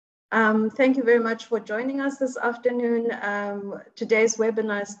Thank you very much for joining us this afternoon. Today's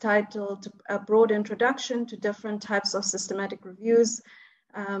webinar is titled A Broad Introduction to Different Types of Systematic Reviews,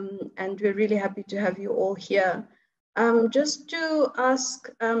 and we're really happy to have you all here. Just to ask,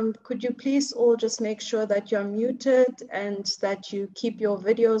 could you please all just make sure that you're muted and that you keep your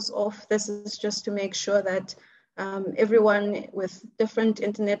videos off? This is just to make sure that everyone with different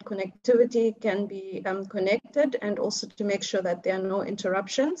internet connectivity can be connected, and also to make sure that there are no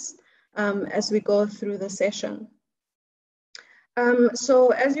interruptions as we go through the session. So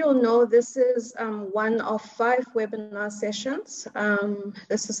as you all know, this is one of 5 webinar sessions.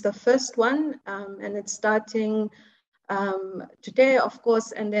 This is the first one, and it's starting today, of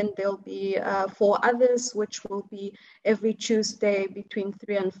course, and then there'll be 4 others, which will be every Tuesday between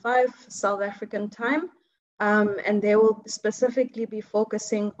 3 and 5 South African time. And they will specifically be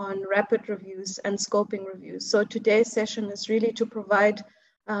focusing on rapid reviews and scoping reviews. So today's session is really to provide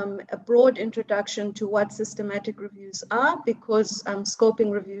a broad introduction to what systematic reviews are, because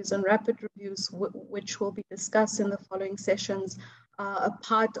scoping reviews and rapid reviews, which will be discussed in the following sessions, are a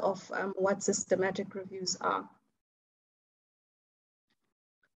part of what systematic reviews are.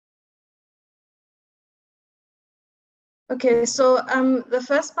 Okay, so the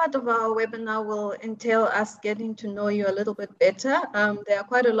first part of our webinar will entail us getting to know you a little bit better. There are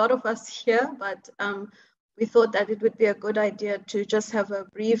quite a lot of us here, but we thought that it would be a good idea to just have a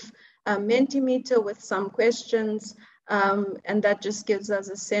brief Mentimeter with some questions, and that just gives us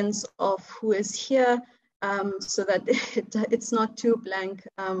a sense of who is here, so that it's not too blank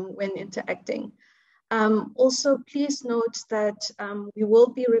when interacting. Also, please note that we will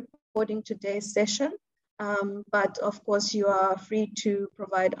be recording today's session. But of course, you are free to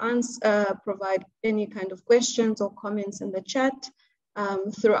provide any kind of questions or comments in the chat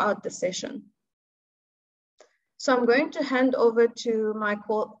throughout the session. So I'm going to hand over to my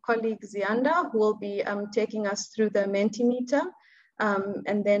colleague Ziyanda, who will be taking us through the Mentimeter.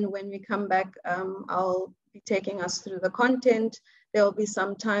 And then when we come back, I'll be taking us through the content. There will be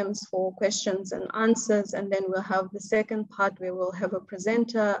some times for questions and answers, and then we'll have the second part where we'll have a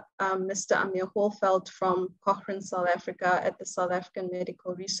presenter, Mr. Amir Holfeld from Cochrane, South Africa at the South African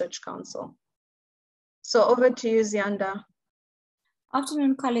Medical Research Council. So over to you, Ziyanda.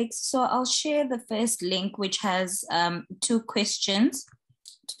 Afternoon, colleagues. So I'll share the first link, which has 2 questions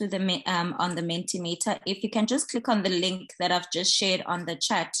to the on the Mentimeter. If you can just click on the link that I've just shared on the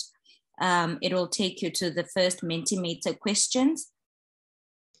chat, it will take you to the first Mentimeter questions.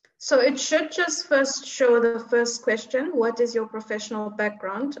 So it should just first show the first question. What is your professional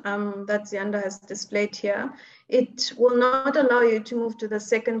background? That Ziyanda has displayed here. It will not allow you to move to the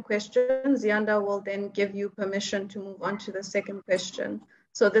second question. Ziyanda will then give you permission to move on to the second question.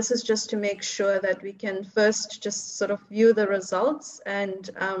 So this is just to make sure that we can first just sort of view the results,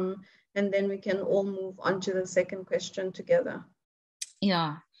 and then we can all move on to the second question together.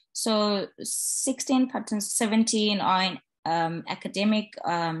 Yeah. So 16 participants, 17 are in academic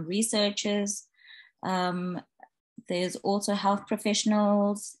researchers. There's also health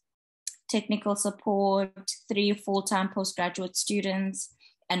professionals, technical support, 3 full-time postgraduate students,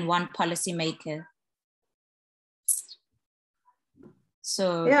 and 1 policymaker.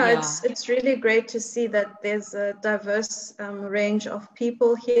 So yeah. It's really great to see that there's a diverse range of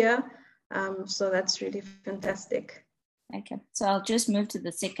people here. So that's really fantastic. Okay, so I'll just move to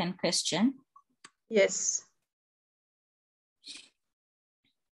the second question. Yes.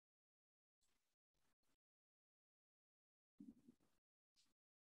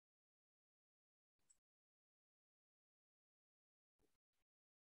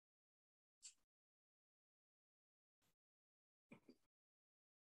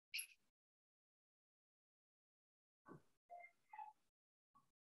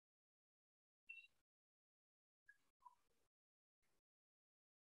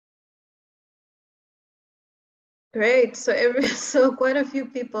 Great. So quite a few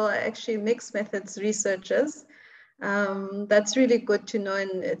people are actually mixed methods researchers. That's really good to know,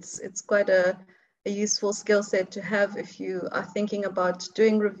 and it's quite a useful skill set to have if you are thinking about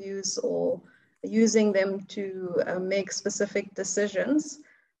doing reviews or using them to make specific decisions.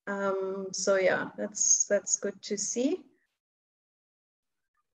 So yeah, that's good to see.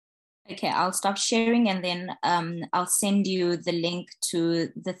 Okay, I'll stop sharing, and then I'll send you the link to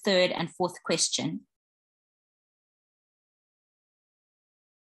the third and fourth question.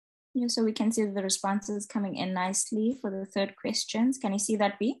 Yeah, so we can see the responses coming in nicely for the third questions. Can you see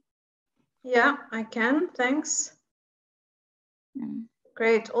that, B? Yeah, I can. Thanks.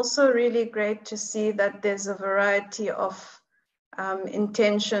 Great. Also really great to see that there's a variety of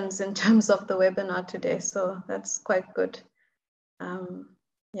intentions in terms of the webinar today. So that's quite good.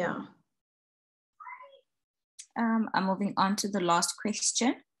 Yeah. I'm moving on to the last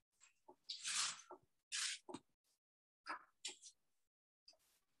question.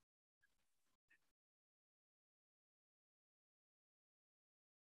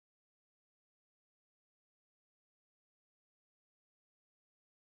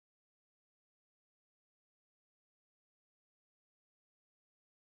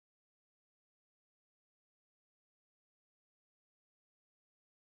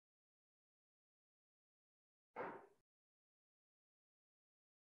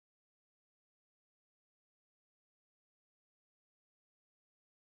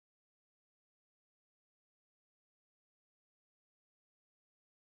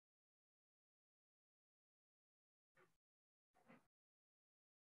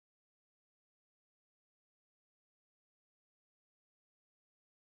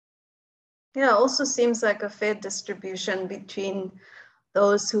 Yeah, also seems like a fair distribution between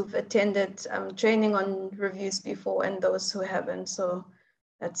those who've attended training on reviews before and those who haven't. So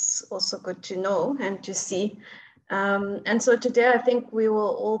that's also good to know and to see. And so today I think we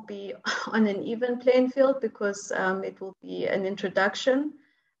will all be on an even playing field because it will be an introduction.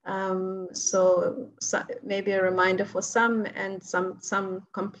 So maybe a reminder for some and some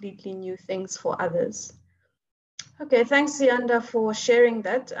completely new things for others. Okay, thanks, Yanda, for sharing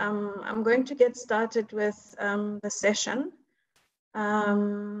that. I'm going to get started with the session. Let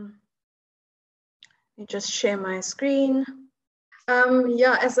me just share my screen.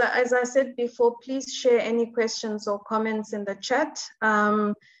 Yeah, as I said before, please share any questions or comments in the chat.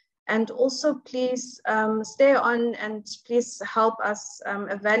 And also please stay on and please help us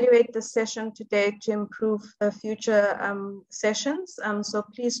evaluate the session today to improve future sessions. So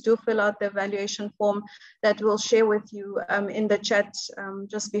please do fill out the evaluation form that we'll share with you in the chat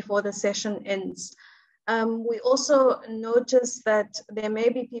just before the session ends. We also noticed that there may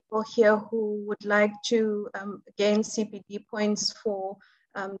be people here who would like to gain CPD points for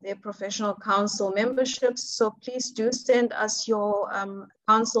their professional council memberships. So please do send us your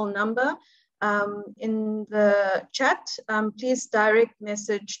council number in the chat. Please direct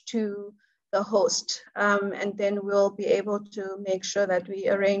message to the host and then we'll be able to make sure that we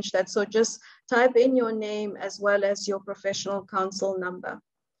arrange that. So just type in your name as well as your professional council number.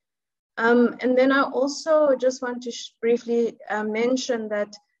 And then I also just want to briefly mention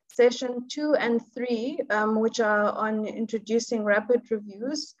that session 2 and 3, which are on introducing rapid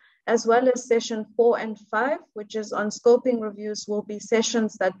reviews, as well as session 4 and 5, which is on scoping reviews, will be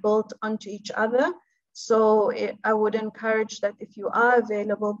sessions that build onto each other. So I would encourage that if you are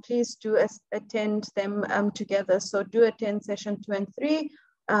available, please do attend them together. So do attend session 2 and 3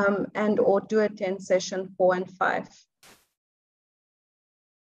 and or do attend session 4 and 5.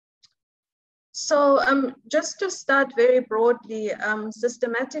 So just to start very broadly,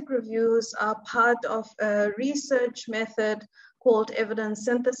 systematic reviews are part of a research method called evidence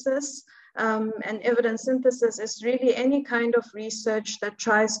synthesis. And evidence synthesis is really any kind of research that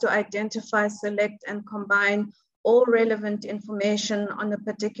tries to identify, select, and combine all relevant information on a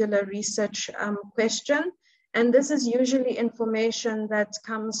particular research question. And this is usually information that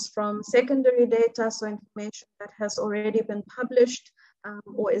comes from secondary data, so information that has already been published,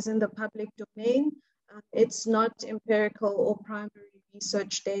 or is in the public domain. It's not empirical or primary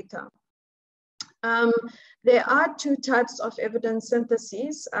research data. There are two types of evidence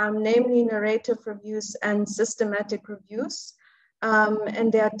syntheses, namely narrative reviews and systematic reviews.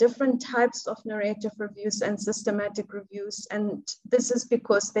 And there are different types of narrative reviews and systematic reviews. And this is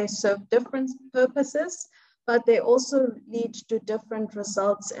because they serve different purposes, but they also lead to different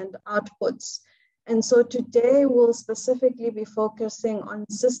results and outputs. And so today we'll specifically be focusing on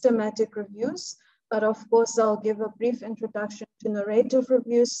systematic reviews, but of course I'll give a brief introduction to narrative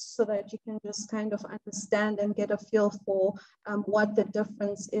reviews so that you can just kind of understand and get a feel for what the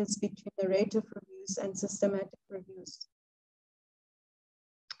difference is between narrative reviews and systematic reviews.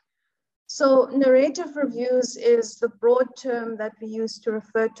 So narrative reviews is the broad term that we use to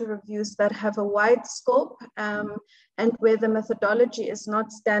refer to reviews that have a wide scope and where the methodology is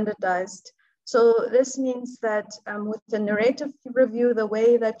not standardized. So this means that with the narrative review, the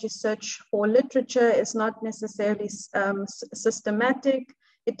way that you search for literature is not necessarily systematic.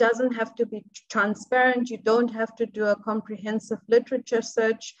 It doesn't have to be transparent. You don't have to do a comprehensive literature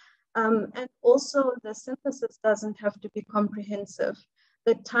search. And also the synthesis doesn't have to be comprehensive.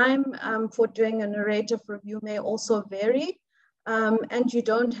 The time for doing a narrative review may also vary, and you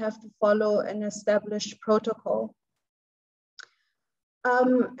don't have to follow an established protocol.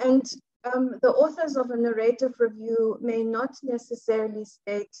 The authors of a narrative review may not necessarily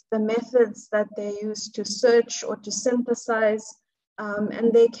state the methods that they use to search or to synthesize.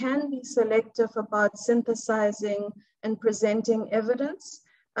 and they can be selective about synthesizing and presenting evidence,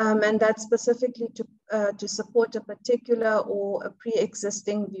 and that's specifically to support a particular or a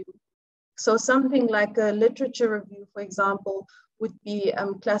pre-existing view. So something like a literature review, for example, would be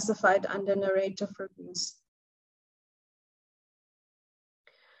classified under narrative reviews.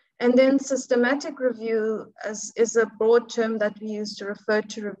 And then systematic review is a broad term that we use to refer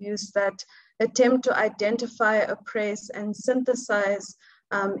to reviews that attempt to identify, appraise, and synthesize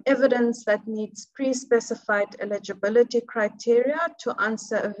evidence that meets pre-specified eligibility criteria to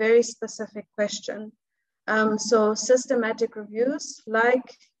answer a very specific question. So systematic reviews,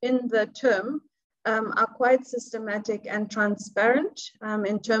 like in the term, are quite systematic and transparent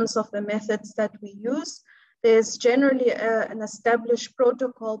in terms of the methods that we use. There's generally an established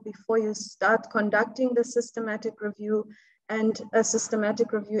protocol before you start conducting the systematic review, and a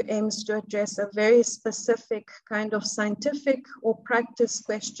systematic review aims to address a very specific kind of scientific or practice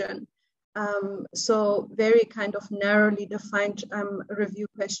question. So very kind of narrowly defined review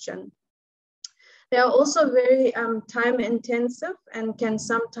question. They are also very time intensive and can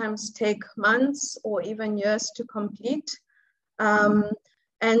sometimes take months or even years to complete.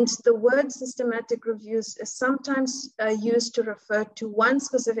 And the word systematic reviews is sometimes used to refer to one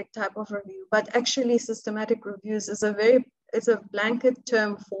specific type of review, but actually systematic reviews is a blanket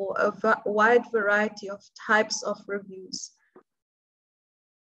term for a wide variety of types of reviews.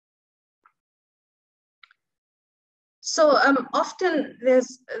 So often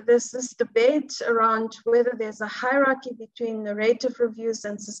there's this debate around whether there's a hierarchy between narrative reviews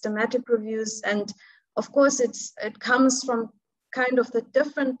and systematic reviews. And of course, it comes from kind of the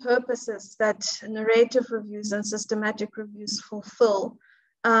different purposes that narrative reviews and systematic reviews fulfill.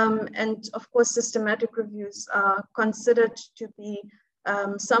 And of course, systematic reviews are considered to be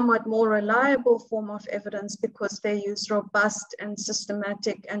somewhat more reliable form of evidence because they use robust and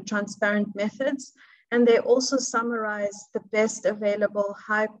systematic and transparent methods. And they also summarize the best available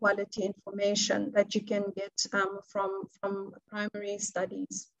high quality information that you can get from primary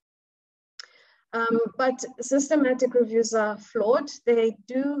studies. But systematic reviews are flawed. They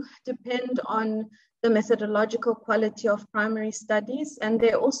do depend on the methodological quality of primary studies, and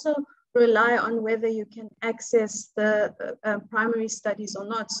they also rely on whether you can access the primary studies or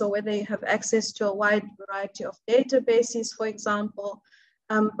not. So whether you have access to a wide variety of databases, for example,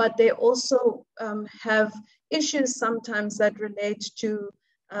 but they also have issues sometimes that relate to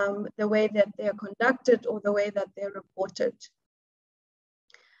the way that they're conducted or the way that they're reported.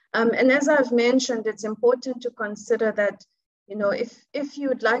 And as I've mentioned, it's important to consider that, you know, if you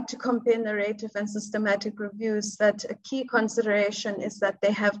would like to compare narrative and systematic reviews, that a key consideration is that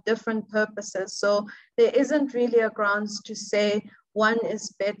they have different purposes. So there isn't really a grounds to say one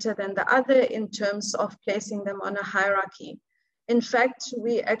is better than the other in terms of placing them on a hierarchy. In fact,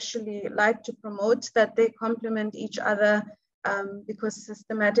 we actually like to promote that they complement each other because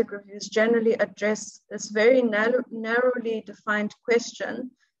systematic reviews generally address this very narrowly defined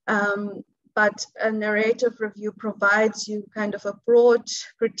question. But a narrative review provides you kind of a broad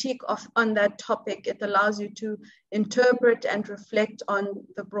critique on that topic. It allows you to interpret and reflect on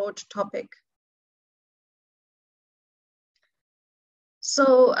the broad topic.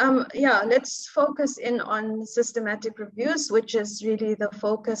 So yeah, let's focus in on systematic reviews, which is really the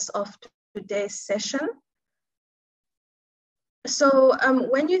focus of today's session. So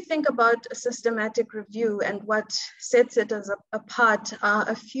when you think about a systematic review and what sets it apart are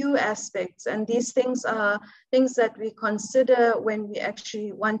a few aspects, and these things are things that we consider when we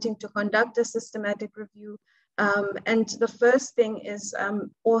actually wanting to conduct a systematic review. And the first thing is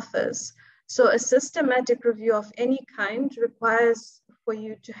authors. So a systematic review of any kind requires for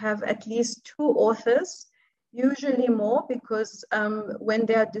you to have at least 2 authors, usually more, because when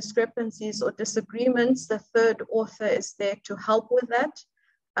there are discrepancies or disagreements, the 3rd author is there to help with that.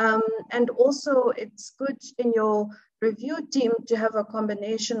 And also it's good in your review team to have a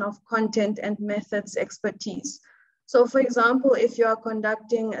combination of content and methods expertise. So for example, if you are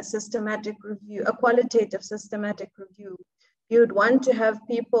conducting a systematic review, a qualitative systematic review, you would want to have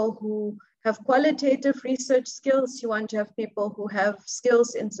people who have qualitative research skills. You want to have people who have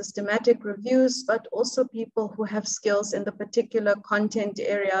skills in systematic reviews, but also people who have skills in the particular content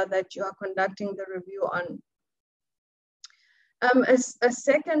area that you are conducting the review on. A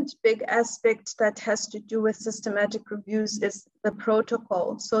second big aspect that has to do with systematic reviews is the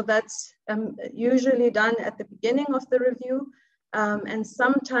protocol. So that's usually done at the beginning of the review, and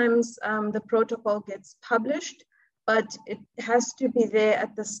sometimes the protocol gets published, but it has to be there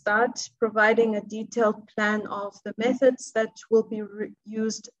at the start, providing a detailed plan of the methods that will be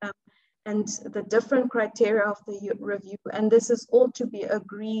used and the different criteria of the review. And this is all to be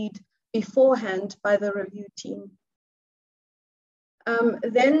agreed beforehand by the review team.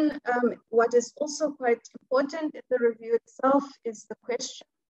 What is also quite important in the review itself is the question.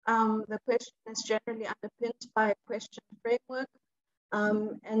 The question is generally underpinned by a question framework.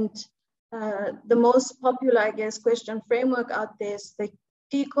 The most popular, I guess, question framework out there is the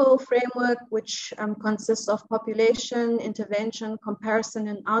PICO framework, which consists of population, intervention, comparison,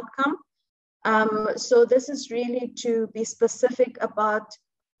 and outcome. So this is really to be specific about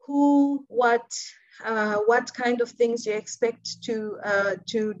who, what kind of things you expect to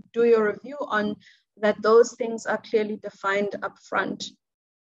do your review on, that those things are clearly defined up front.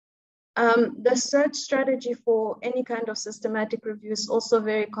 The search strategy for any kind of systematic review is also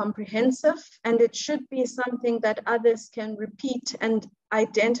very comprehensive, and it should be something that others can repeat and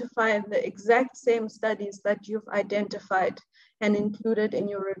identify the exact same studies that you've identified and included in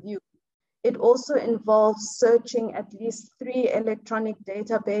your review. It also involves searching at least 3 electronic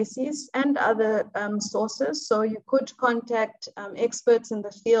databases and other sources. So you could contact experts in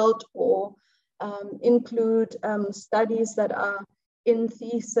the field or include studies that are in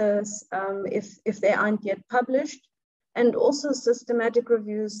thesis if they aren't yet published. And also systematic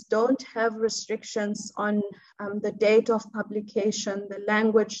reviews don't have restrictions on the date of publication, the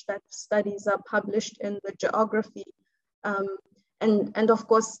language that studies are published in, the geography. And of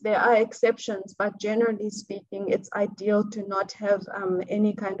course, there are exceptions, but generally speaking, it's ideal to not have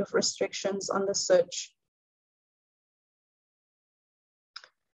any kind of restrictions on the search.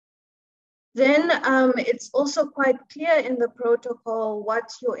 Then it's also quite clear in the protocol what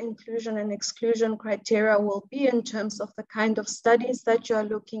your inclusion and exclusion criteria will be in terms of the kind of studies that you're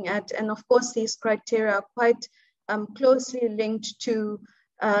looking at. And of course, these criteria are quite closely linked to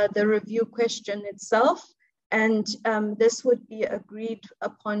the review question itself. And this would be agreed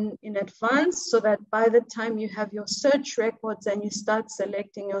upon in advance so that by the time you have your search records and you start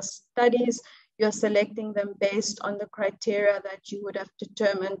selecting your studies, you're selecting them based on the criteria that you would have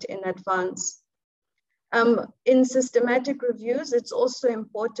determined in advance. In systematic reviews, it's also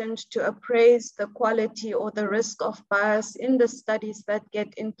important to appraise the quality or the risk of bias in the studies that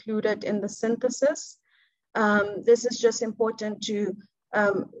get included in the synthesis. This is just important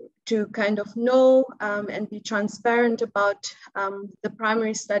to kind of know and be transparent about the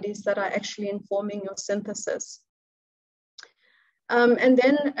primary studies that are actually informing your synthesis. And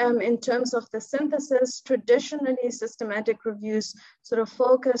then in terms of the synthesis, traditionally systematic reviews sort of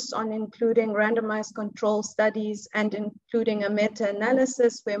focus on including randomized control studies and including a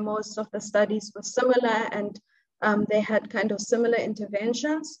meta-analysis where most of the studies were similar and they had kind of similar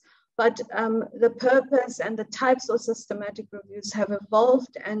interventions. But the purpose and the types of systematic reviews have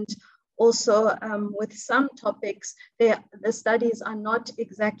evolved, and also with some topics, the studies are not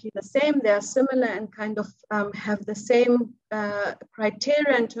exactly the same. They are similar and kind of have the same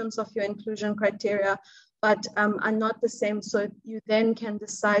criteria in terms of your inclusion criteria, but are not the same. So you then can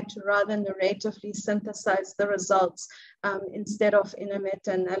decide to rather narratively synthesize the results instead of in a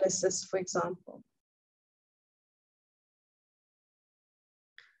meta-analysis, for example.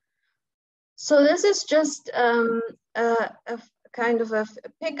 So this is just a kind of a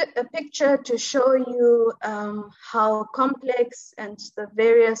picture to show you how complex and the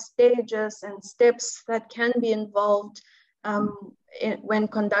various stages and steps that can be involved when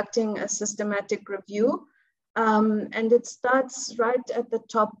conducting a systematic review. And it starts right at the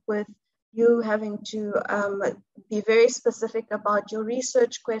top with you having to be very specific about your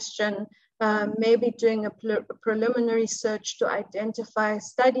research question, maybe doing a preliminary search to identify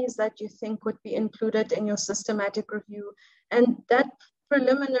studies that you think would be included in your systematic review. And that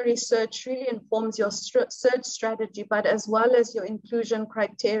preliminary search really informs your search strategy, but as well as your inclusion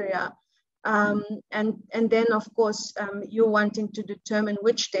criteria. And then, of course, you wanting to determine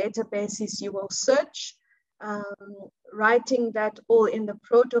which databases you will search, writing that all in the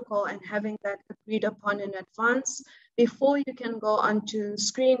protocol and having that agreed upon in advance before you can go on to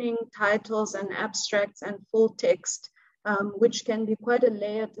screening, titles and abstracts and full text, which can be quite a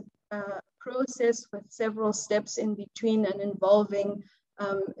layered process with several steps in between and involving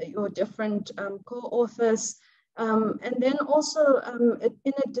your different co-authors. And then also,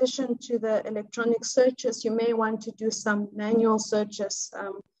 in addition to the electronic searches, you may want to do some manual searches,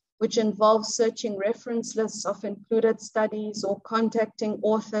 which involve searching reference lists of included studies or contacting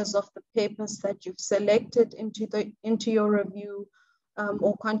authors of the papers that you've selected into your review,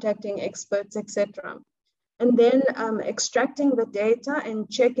 or contacting experts, etc. And then extracting the data and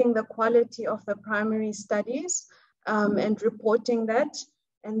checking the quality of the primary studies and reporting that,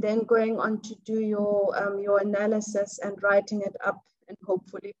 and then going on to do your analysis and writing it up and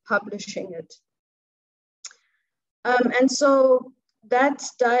hopefully publishing it. And so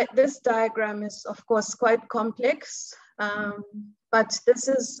this diagram is, of course, quite complex, but this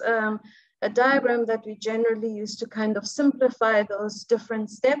is a diagram that we generally use to kind of simplify those different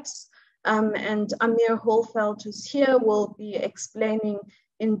steps. And Amir Holfeld, who's here, will be explaining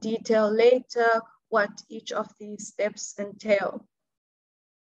in detail later what each of these steps entail.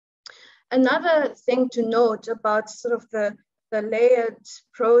 Another thing to note about sort of the layered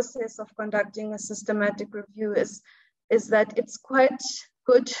process of conducting a systematic review is that it's quite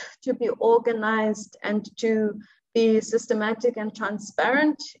good to be organized and to be systematic and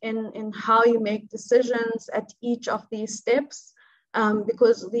transparent in how you make decisions at each of these steps,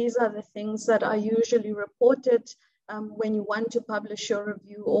 because these are the things that are usually reported when you want to publish your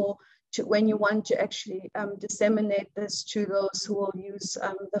review, or when you want to actually disseminate this to those who will use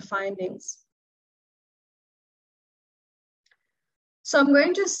the findings. So I'm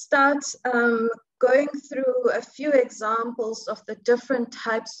going to start going through a few examples of the different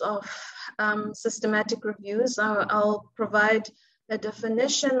types of systematic reviews. I'll provide a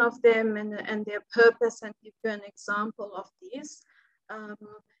definition of them and their purpose and give you an example of these.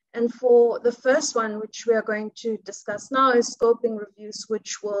 And for the first one, which we are going to discuss now, is scoping reviews,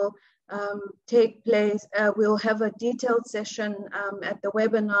 which will take place. We'll have a detailed session at the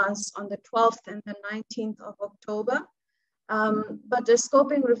webinars on the 12th and the 19th of October. But the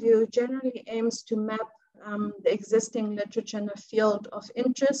scoping review generally aims to map the existing literature in a field of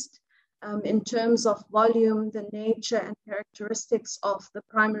interest in terms of volume, the nature and characteristics of the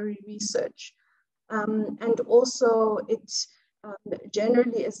primary research. And also it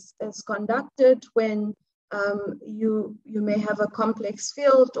generally is conducted when you may have a complex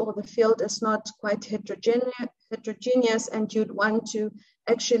field, or the field is not quite heterogeneous, and you'd want to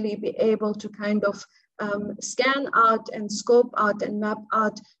actually be able to kind of scan out and scope out and map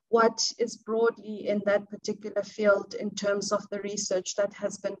out what is broadly in that particular field in terms of the research that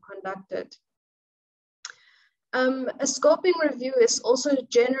has been conducted. A scoping review is also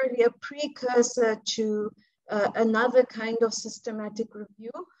generally a precursor to another kind of systematic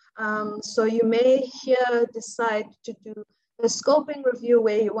review. So you may here decide to do a scoping review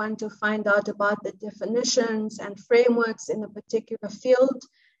where you want to find out about the definitions and frameworks in a particular field,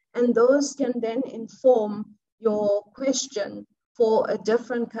 and those can then inform your question for a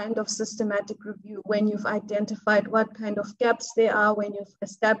different kind of systematic review when you've identified what kind of gaps there are, when you've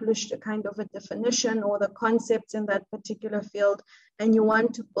established a kind of a definition or the concepts in that particular field, and you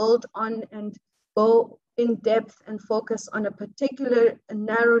want to build on and go in depth and focus on a particular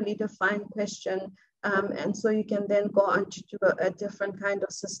narrowly defined question. And so you can then go on to do a different kind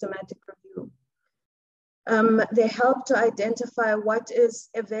of systematic review. They help to identify what is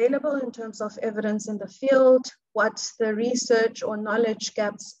available in terms of evidence in the field, what the research or knowledge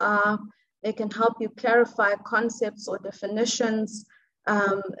gaps are. They can help you clarify concepts or definitions.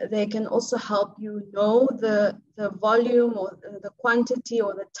 They can also help you know the volume or the quantity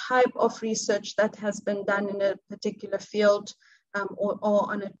or the type of research that has been done in a particular field or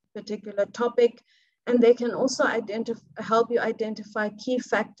on a particular topic. And they can also help you identify key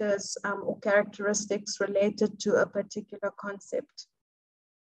factors or characteristics related to a particular concept.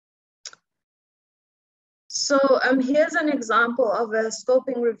 So here's an example of a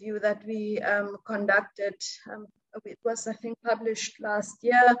scoping review that we conducted. It was, I think, published last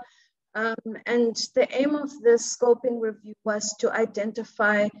year. And the aim of this scoping review was to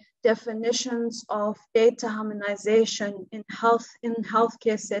identify definitions of data harmonization in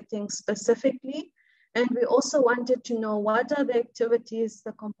healthcare settings specifically. And we also wanted to know what are the activities,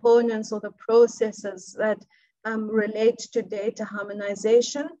 the components, or the processes that relate to data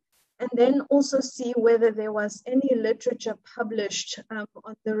harmonization, and then also see whether there was any literature published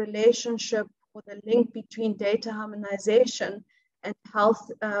on the relationship or the link between data harmonization and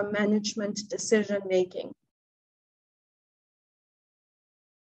health management decision-making.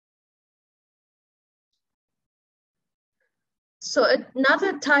 So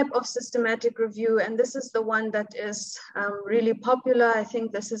another type of systematic review, and this is the one that is really popular. I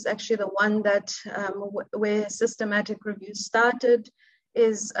think this is actually the one that where systematic review started,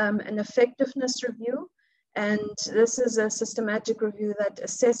 is an effectiveness review. And this is a systematic review that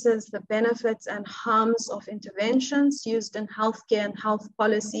assesses the benefits and harms of interventions used in healthcare and health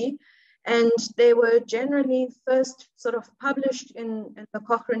policy. And they were generally first sort of published in the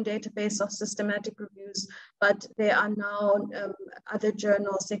Cochrane database of systematic reviews, but there are now other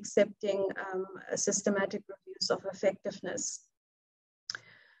journals accepting systematic reviews of effectiveness.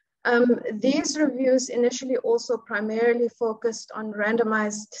 These reviews initially also primarily focused on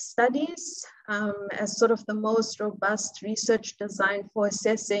randomized studies as sort of the most robust research design for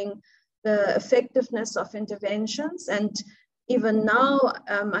assessing the effectiveness of interventions. And even now,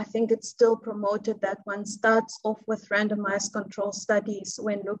 I think it's still promoted that one starts off with randomized control studies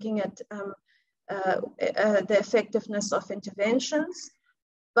when looking at the effectiveness of interventions.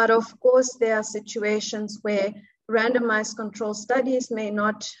 But of course, there are situations where randomized control studies may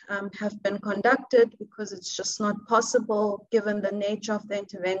not have been conducted because it's just not possible given the nature of the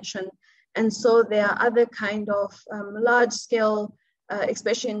intervention. And so there are other kind of large scale,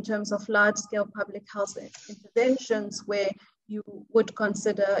 especially in terms of large scale public health interventions where you would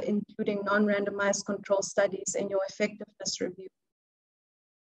consider including non-randomized control studies in your effectiveness review.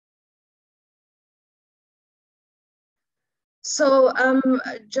 So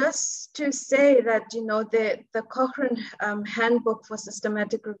just to say that, you know, the Cochrane Handbook for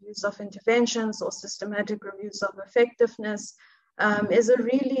Systematic Reviews of Interventions or Systematic Reviews of Effectiveness is a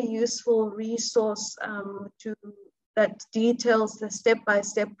really useful resource that details the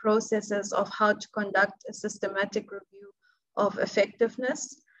step-by-step processes of how to conduct a systematic review of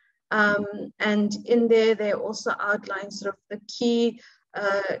effectiveness. And in there, they also outline sort of the key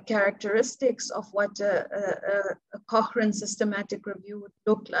characteristics of what a Cochrane systematic review would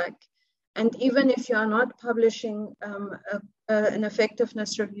look like. And even if you are not publishing an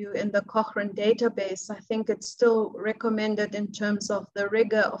effectiveness review in the Cochrane database, I think it's still recommended in terms of the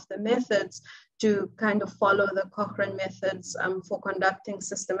rigor of the methods to kind of follow the Cochrane methods for conducting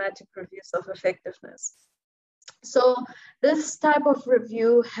systematic reviews of effectiveness. So this type of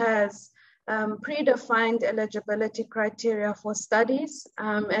review has predefined eligibility criteria for studies.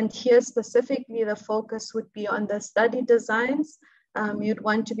 And here specifically, the focus would be on the study designs. You'd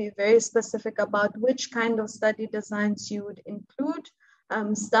want to be very specific about which kind of study designs you would include,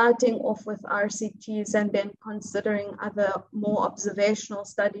 starting off with RCTs and then considering other more observational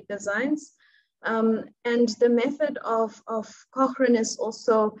study designs. And the method of Cochrane is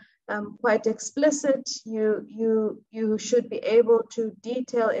also quite explicit. You should be able to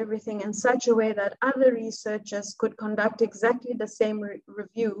detail everything in such a way that other researchers could conduct exactly the same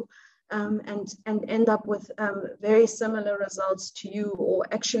review and end up with very similar results to you, or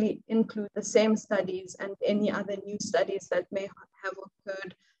actually include the same studies and any other new studies that may have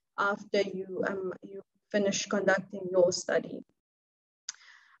occurred after you finish conducting your study.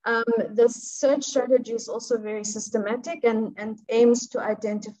 The search strategy is also very systematic and aims to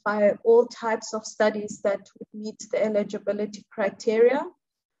identify all types of studies that would meet the eligibility criteria.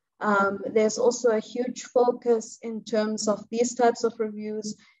 There's also a huge focus in terms of these types of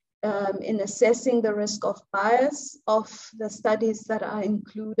reviews in assessing the risk of bias of the studies that are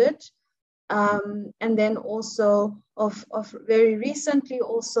included. And then also of very recently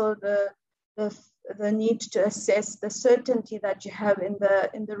also the need to assess the certainty that you have in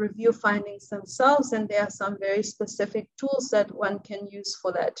the review findings themselves, and there are some very specific tools that one can use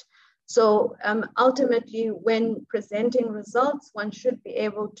for that. So ultimately, when presenting results, one should be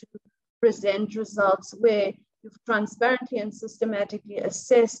able to present results where you've transparently and systematically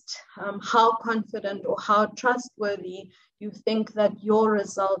assessed how confident or how trustworthy you think that your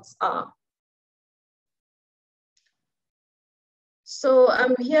results are. So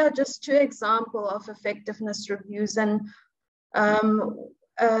here are just two examples of effectiveness reviews, and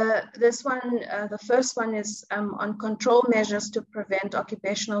this one, the first one is on control measures to prevent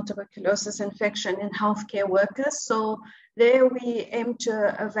occupational tuberculosis infection in healthcare workers. So there we aim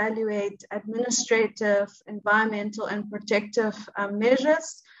to evaluate administrative, environmental, and protective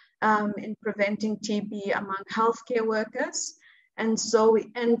measures in preventing TB among healthcare workers. And so,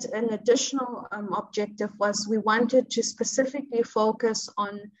 and an additional objective was we wanted to specifically focus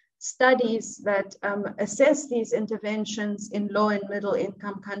on studies that assess these interventions in low and middle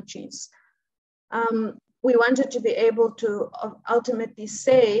income countries. We wanted to be able to ultimately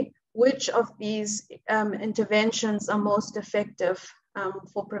say which of these interventions are most effective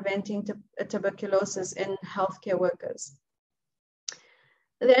for preventing tuberculosis in healthcare workers.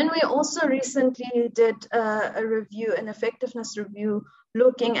 Then we also recently did a review, an effectiveness review,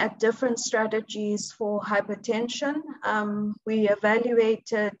 looking at different strategies for hypertension. We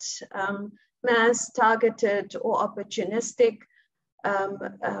evaluated mass, targeted, or opportunistic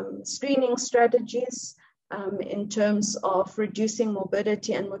screening strategies in terms of reducing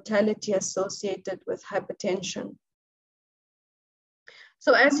morbidity and mortality associated with hypertension.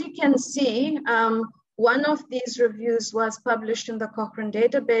 So as you can see, one of these reviews was published in the Cochrane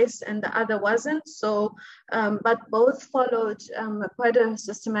database and the other wasn't. So, but both followed quite a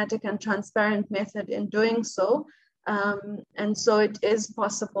systematic and transparent method in doing so. And so it is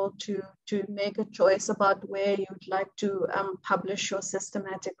possible to make a choice about where you'd like to publish your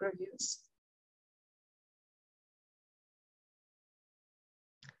systematic reviews.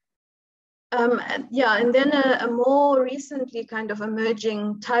 And then a more recently kind of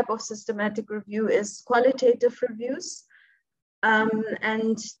emerging type of systematic review is qualitative reviews.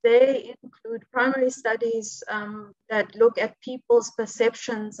 And they include primary studies that look at people's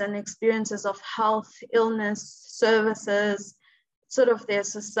perceptions and experiences of health, illness, services, sort of their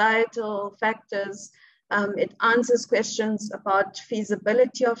societal factors. It answers questions about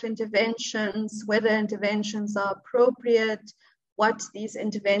feasibility of interventions, whether interventions are appropriate, what these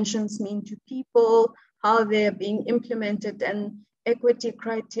interventions mean to people, how they're being implemented, and equity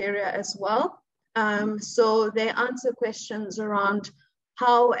criteria as well. So they answer questions around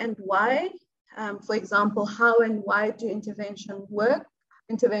how and why. For example, how and why do interventions work,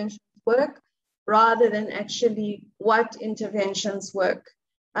 rather than actually what interventions work.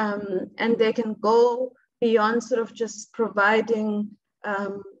 And they can go beyond sort of just providing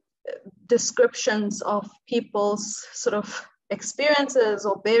descriptions of people's sort of experiences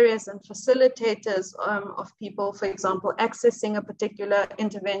or barriers and facilitators of people, for example, accessing a particular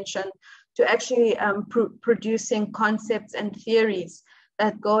intervention, to actually producing concepts and theories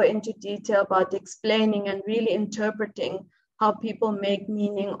that go into detail about explaining and really interpreting how people make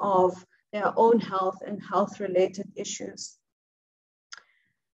meaning of their own health and health-related issues.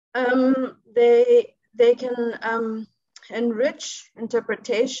 They can enrich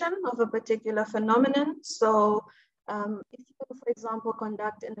interpretation of a particular phenomenon. So if you, for example,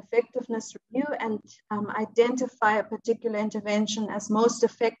 conduct an effectiveness review and identify a particular intervention as most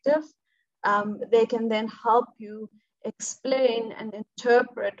effective, they can then help you explain and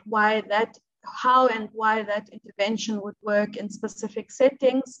interpret how and why that intervention would work in specific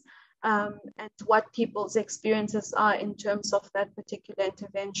settings, and what people's experiences are in terms of that particular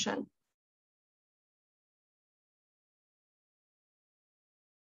intervention.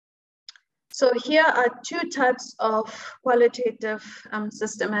 So here are two types of qualitative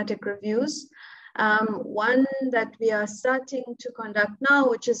systematic reviews. One that we are starting to conduct now,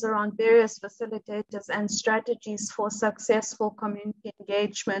 which is around various facilitators and strategies for successful community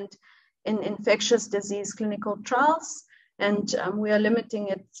engagement in infectious disease clinical trials. And we are limiting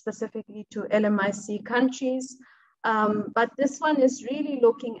it specifically to LMIC countries. But this one is really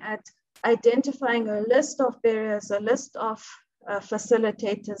looking at identifying a list of barriers, a list of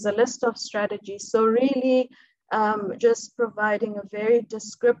facilitators, a list of strategies. So really just providing a very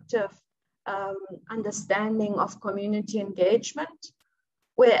descriptive understanding of community engagement.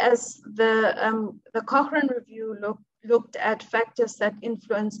 Whereas the Cochrane review looked at factors that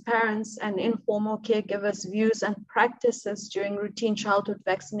influence parents and informal caregivers' views and practices during routine childhood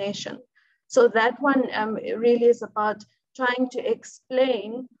vaccination. So that one really is about trying to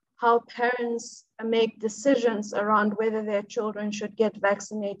explain how parents make decisions around whether their children should get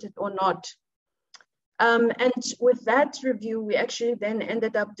vaccinated or not. And with that review, we actually then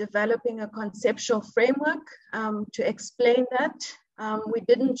ended up developing a conceptual framework to explain that. We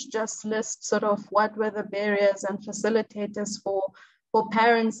didn't just list sort of what were the barriers and facilitators for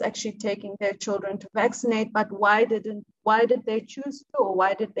parents actually taking their children to vaccinate, but why did they choose to, or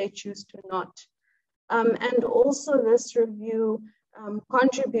why did they choose to not? And also this review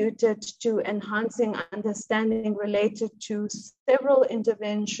contributed to enhancing understanding related to several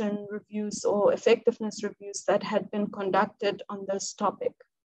intervention reviews or effectiveness reviews that had been conducted on this topic.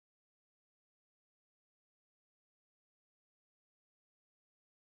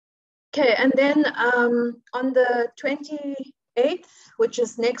 Okay, and then on the 28th, which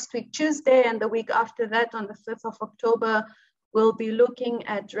is next week, Tuesday, and the week after that, on the 5th of October, we'll be looking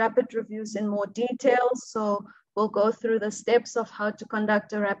at rapid reviews in more detail. So we'll go through the steps of how to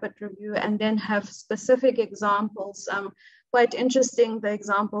conduct a rapid review and then have specific examples. Quite interesting, the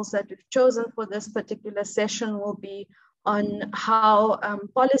examples that we've chosen for this particular session will be on how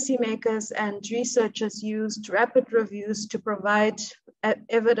policymakers and researchers used rapid reviews to provide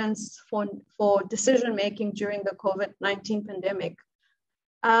evidence for decision-making during the COVID-19 pandemic.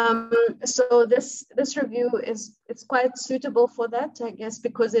 So this review it's quite suitable for that, I guess,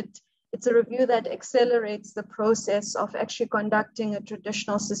 because it's a review that accelerates the process of actually conducting a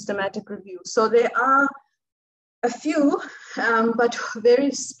traditional systematic review. So there are a few, but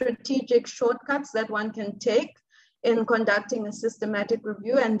very strategic shortcuts that one can take in conducting a systematic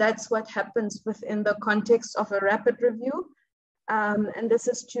review, and that's what happens within the context of a rapid review. And this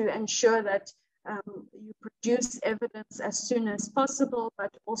is to ensure that you produce evidence as soon as possible,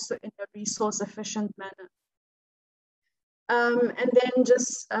 but also in a resource-efficient manner. And then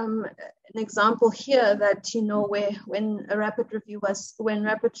just an example here that, you know, where when rapid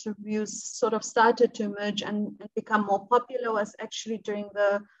reviews sort of started to emerge and become more popular was actually during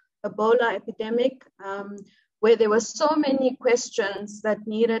the Ebola epidemic, where there were so many questions that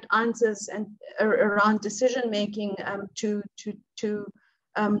needed answers and around decision making to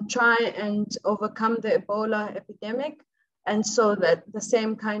try and overcome the Ebola epidemic. And so that the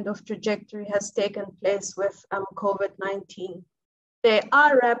same kind of trajectory has taken place with COVID-19. They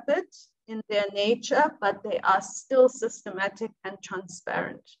are rapid in their nature, but they are still systematic and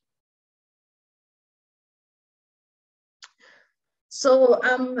transparent. So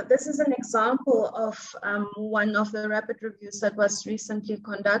this is an example of one of the rapid reviews that was recently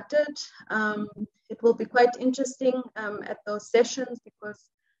conducted. It will be quite interesting at those sessions because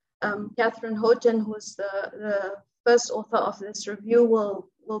Catherine Houghton, who's the first author of this review,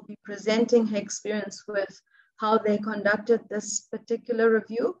 will be presenting her experience with how they conducted this particular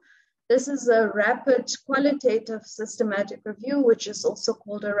review. This is a rapid qualitative systematic review, which is also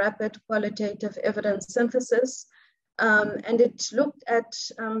called a rapid qualitative evidence synthesis. And it looked at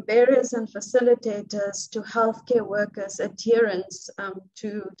barriers and facilitators to healthcare workers' adherence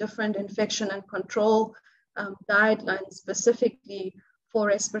to different infection and control guidelines, specifically for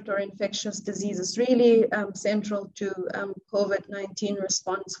respiratory infectious diseases, really central to COVID-19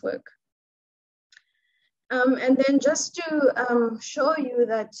 response work. And then just to show you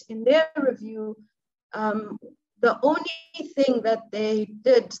that in their review, the only thing that they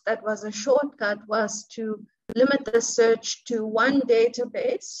did that was a shortcut was to limit the search to one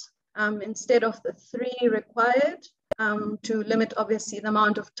database instead of the 3 required, to limit obviously the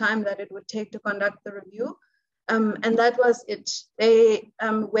amount of time that it would take to conduct the review. And that was it. They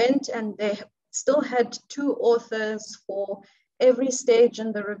went and they still had 2 authors for every stage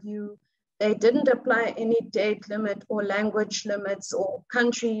in the review. They didn't apply any date limit or language limits or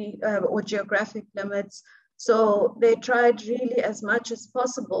country or geographic limits. So they tried really as much as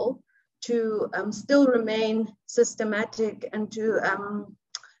possible to still remain systematic and to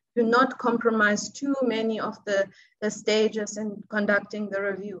not compromise too many of the stages in conducting the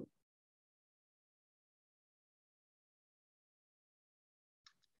review.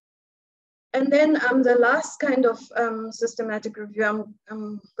 And then the last kind of systematic review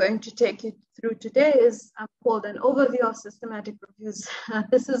I'm going to take you through today is called an overview of systematic reviews.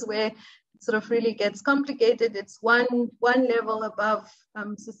 This is where it sort of really gets complicated. It's one level above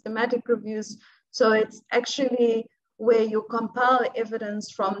systematic reviews. So it's actually where you compile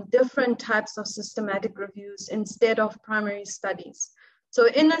evidence from different types of systematic reviews instead of primary studies. So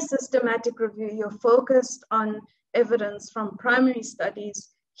in a systematic review, you're focused on evidence from primary studies.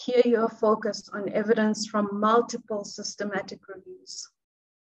 Here you're focused on evidence from multiple systematic reviews.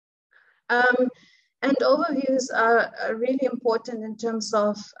 And overviews are really important in terms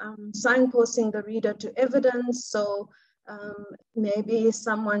of signposting the reader to evidence. So maybe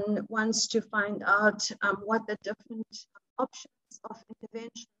someone wants to find out what the different options of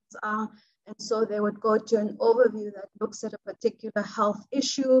interventions are. And so they would go to an overview that looks at a particular health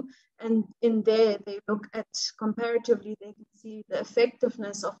issue. And in there, they look at comparatively, they can see the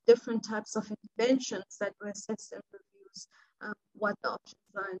effectiveness of different types of interventions that were assessed in reviews, what the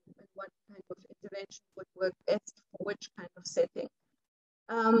options are and what kind of intervention would work best for which kind of setting.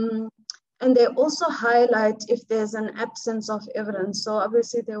 And they also highlight if there's an absence of evidence. So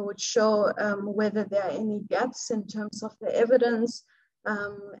obviously they would show whether there are any gaps in terms of the evidence,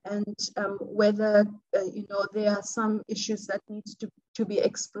 and whether there are some issues that needs to be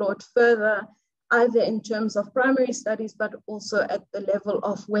explored further, either in terms of primary studies, but also at the level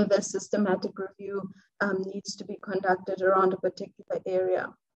of whether systematic review needs to be conducted around a particular area.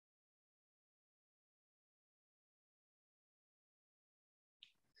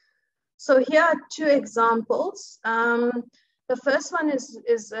 So here are 2 examples. The first one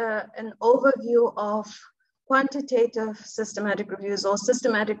is an overview of quantitative systematic reviews or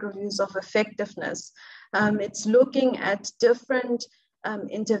systematic reviews of effectiveness. It's looking at different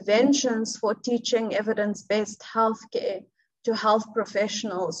interventions for teaching evidence-based healthcare to health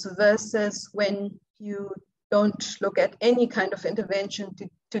professionals versus when you don't look at any kind of intervention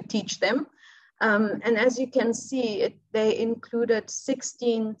to teach them. And as you can see, they included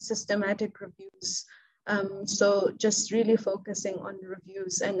 16 systematic reviews. So just really focusing on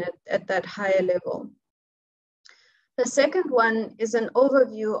reviews and at that higher level. The second one is an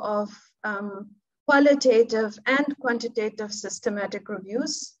overview of qualitative and quantitative systematic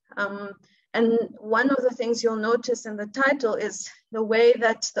reviews. And one of the things you'll notice in the title is the way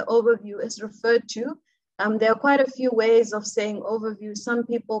that the overview is referred to. There are quite a few ways of saying overview. Some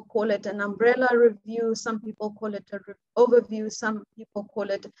people call it an umbrella review. Some people call it an overview. Some people call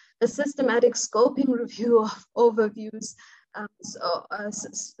it a systematic scoping review of overviews.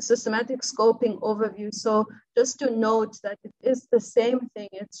 Systematic scoping overview. So just to note that it is the same thing.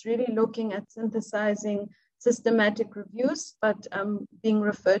 It's really looking at synthesizing systematic reviews, but being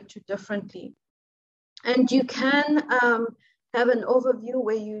referred to differently. And you can have an overview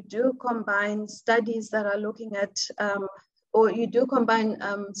where you do combine studies that are looking at, or you do combine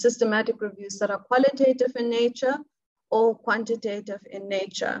systematic reviews that are qualitative in nature or quantitative in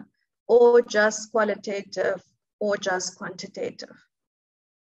nature, or just qualitative or just quantitative.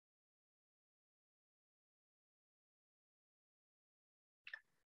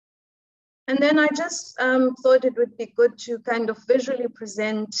 And then I just thought it would be good to kind of visually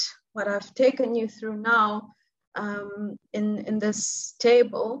present what I've taken you through now in this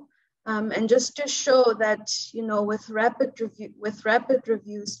table, and just to show that, you know, with rapid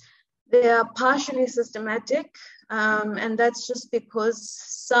reviews, they are partially systematic, and that's just because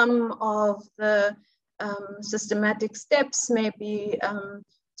some of the systematic steps may be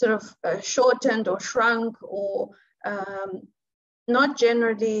sort of shortened or shrunk, or not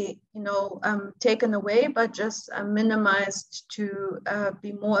generally, you know, taken away, but just minimized to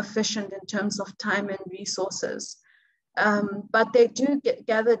be more efficient in terms of time and resources. But they do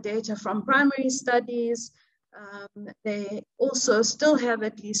gather data from primary studies. They also still have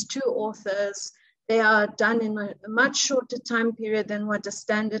at least 2 authors. They are done in a much shorter time period than what a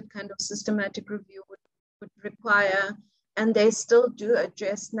standard kind of systematic review would require. And they still do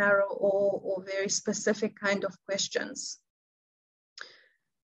address narrow or very specific kind of questions.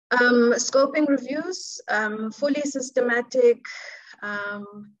 Scoping reviews, fully systematic.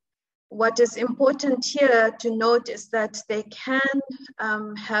 What is important here to note is that they can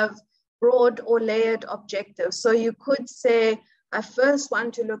have broad or layered objectives. So you could say, I first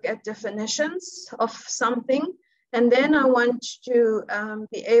want to look at definitions of something, and then I want to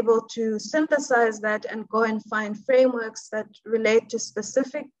be able to synthesize that and go and find frameworks that relate to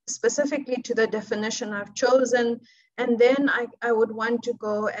specifically to the definition I've chosen. And then I would want to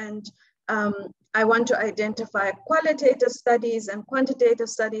go and I want to identify qualitative studies and quantitative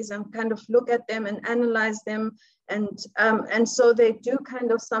studies and kind of look at them and analyze them. And so they do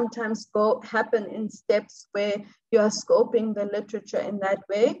kind of sometimes happen in steps where you are scoping the literature in that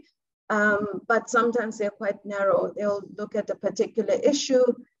way. But sometimes they're quite narrow. They'll look at a particular issue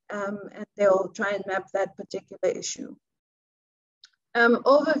and they'll try and map that particular issue.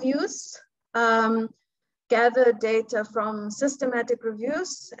 Overviews gather data from systematic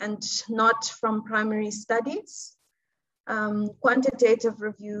reviews and not from primary studies. Quantitative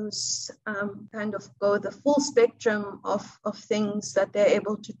reviews kind of go the full spectrum of things that they're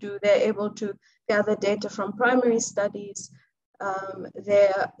able to do. They're able to gather data from primary studies.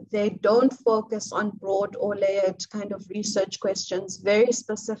 They don't focus on broad or layered kind of research questions, very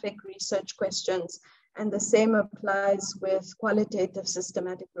specific research questions. And the same applies with qualitative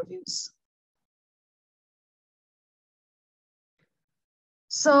systematic reviews.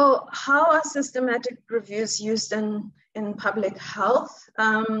 So how are systematic reviews used in public health?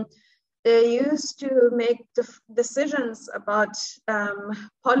 They're used to make decisions about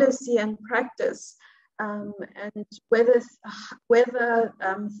policy and practice, and whether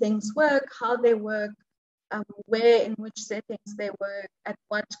things work, how they work, where in which settings they work, at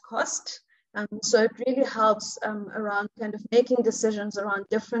what cost. So it really helps around kind of making decisions around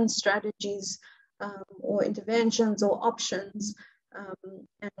different strategies or interventions or options.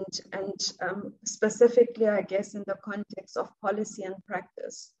 And specifically, I guess, in the context of policy and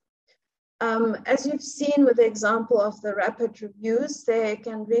practice. As you've seen with the example of the rapid reviews, they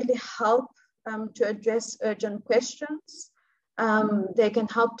can really help to address urgent questions. They can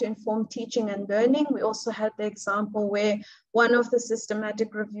help to inform teaching and learning. We also had the example where one of the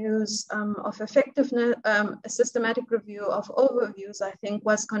systematic reviews of effectiveness, a systematic review of overviews, I think,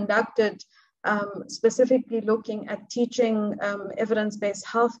 was conducted specifically looking at teaching evidence-based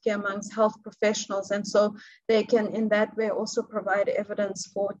healthcare amongst health professionals. And so they can, in that way, also provide evidence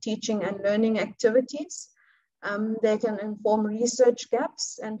for teaching and learning activities. They can inform research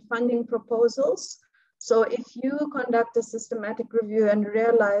gaps and funding proposals. So if you conduct a systematic review and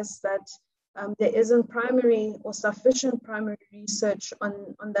realize that there isn't primary or sufficient primary research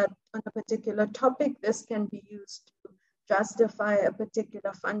on a particular topic, this can be used to justify a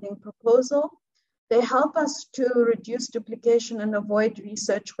particular funding proposal. They help us to reduce duplication and avoid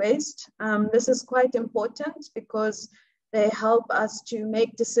research waste. This is quite important because they help us to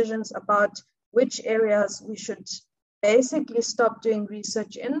make decisions about which areas we should basically stop doing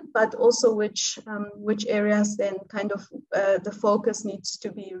research in, but also which areas then kind of the focus needs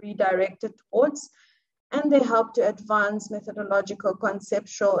to be redirected towards. And they help to advance methodological,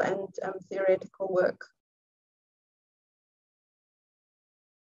 conceptual, and theoretical work.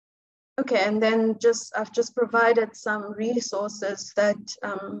 Okay, and then I've just provided some resources that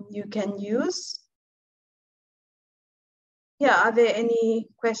you can use. Yeah, are there any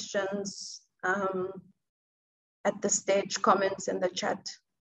questions at this stage, comments in the chat?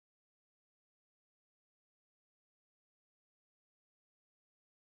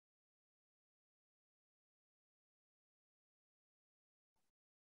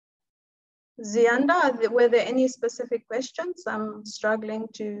 Zianda, were there any specific questions? I'm struggling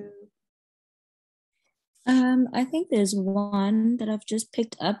to... I think there's one that I've just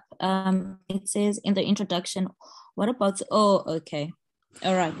picked up. It says in the introduction, what about, oh, okay.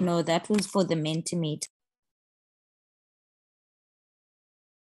 All right, no, that was for the Mentimeter.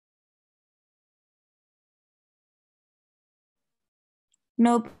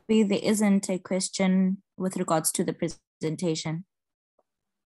 Nope, there isn't a question with regards to the presentation.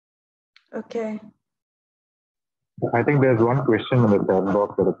 Okay. I think there's one question in the chat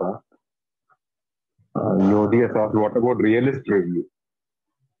box at the top. Yodi has asked, what about realist review?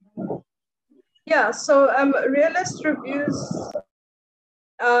 Yeah, so realist reviews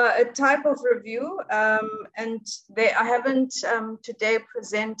are a type of review, and I haven't today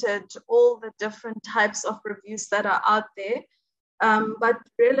presented all the different types of reviews that are out there. But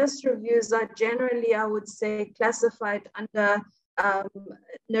realist reviews are generally, I would say, classified under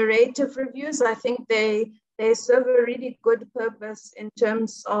narrative reviews. I think they serve a really good purpose in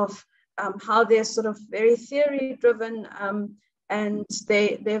terms of how they're sort of very theory driven, and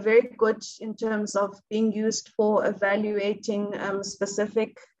they're very good in terms of being used for evaluating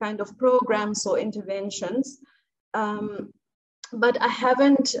specific kind of programs or interventions. But I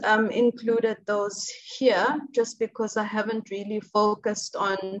haven't included those here just because I haven't really focused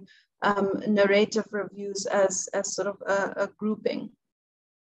on narrative reviews as sort of a grouping.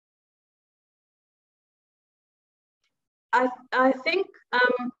 I think,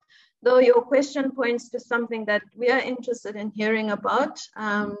 though your question points to something that we are interested in hearing about,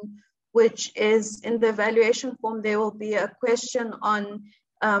 which is in the evaluation form, there will be a question on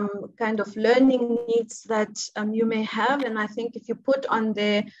kind of learning needs that you may have. And I think if you put on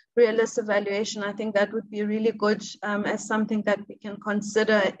the realist evaluation, I think that would be really good as something that we can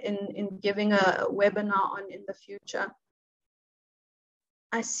consider in giving a webinar on in the future.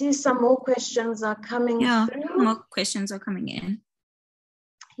 I see some more questions are coming through. More questions are coming in.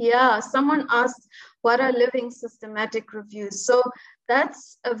 Yeah, someone asked, what are living systematic reviews? So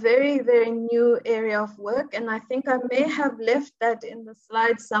that's a very, very new area of work. And I think I may have left that in the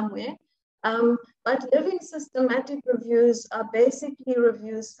slides somewhere. But living systematic reviews are basically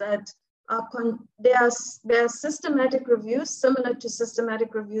reviews that are, they are systematic reviews, similar to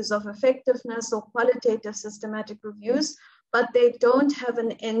systematic reviews of effectiveness or qualitative systematic reviews, but they don't have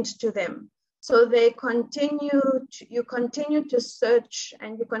an end to them. So they you continue to search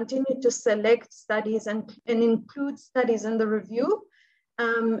and you continue to select studies and include studies in the review.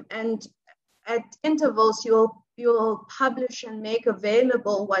 And at intervals, you'll publish and make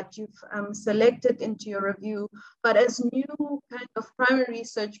available what you've selected into your review. But as new kind of primary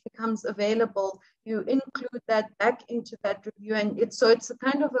research becomes available, you include that back into that review. And it's a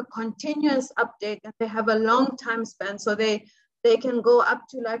kind of a continuous update, and they have a long time span. So they can go up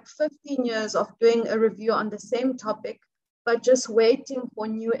to like 15 years of doing a review on the same topic, but just waiting for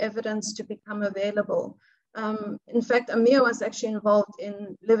new evidence to become available. In fact, Amir was actually involved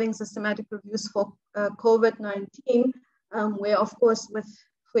in living systematic reviews for COVID-19, where of course with,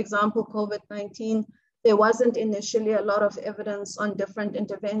 for example, COVID-19, there wasn't initially a lot of evidence on different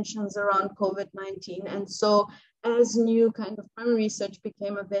interventions around COVID-19. And so as new kind of primary research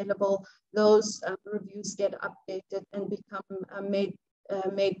became available, those reviews get updated and become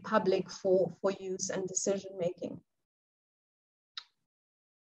made public for use and decision-making.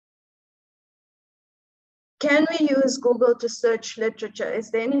 Can we use Google to search literature? Is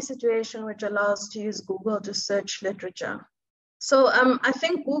there any situation which allows to use Google to search literature? So I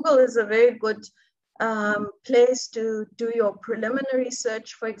think Google is a very good place to do your preliminary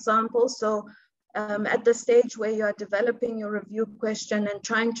search, for example. So at the stage where you are developing your review question and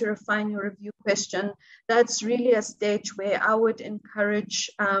trying to refine your review question, that's really a stage where I would encourage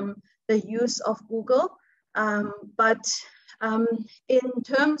the use of Google. But in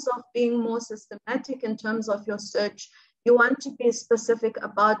terms of being more systematic in terms of your search, you want to be specific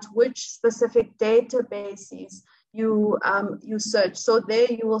about which specific databases you search. So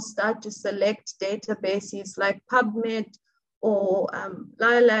there you will start to select databases like PubMed or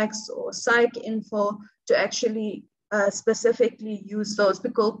LILACs or PsycInfo to actually specifically use those,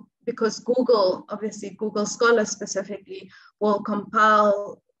 because Google, obviously Google Scholar specifically, will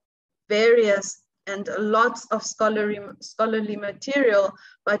compile various and lots of scholarly material,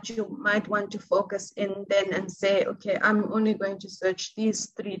 but you might want to focus in then and say, okay, I'm only going to search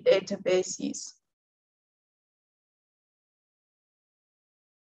these 3 databases.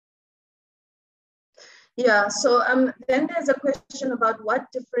 Yeah, so then there's a question about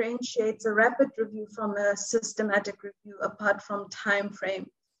what differentiates a rapid review from a systematic review apart from time frame.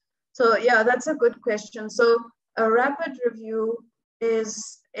 So yeah, that's a good question. So a rapid review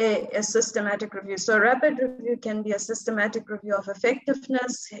is a systematic review. So a rapid review can be a systematic review of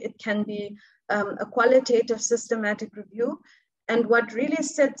effectiveness. It can be a qualitative systematic review. And what really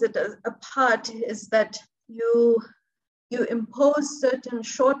sets it apart is that you impose certain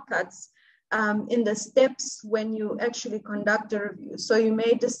shortcuts in the steps when you actually conduct a review. So you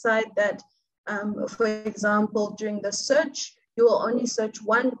may decide that, for example, during the search, you will only search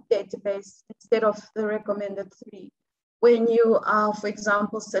 1 database instead of the recommended 3. When you are, for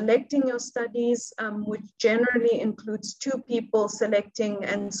example, selecting your studies, which generally includes 2 people selecting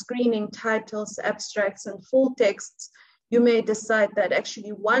and screening titles, abstracts, and full texts, you may decide that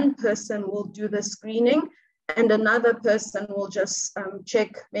actually 1 person will do the screening and another person will just check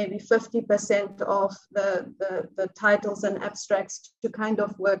maybe 50% of the titles and abstracts to kind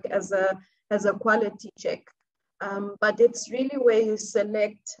of work as a quality check. But it's really where you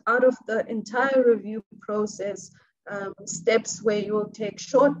select out of the entire review process steps where you will take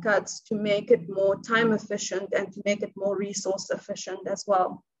shortcuts to make it more time efficient and to make it more resource efficient as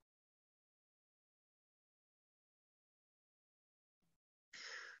well.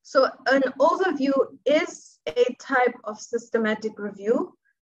 So an overview is a type of systematic review.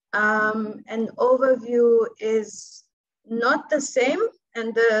 An overview is not the same,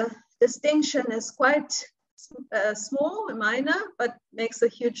 and the distinction is quite small, minor, but makes a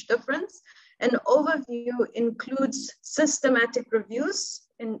huge difference. An overview includes systematic reviews.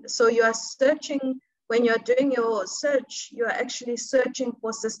 And so you are searching, when you're doing your search, you're actually searching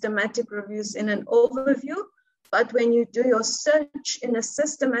for systematic reviews in an overview. But when you do your search in a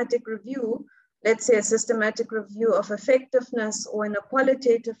systematic review, let's say a systematic review of effectiveness or in a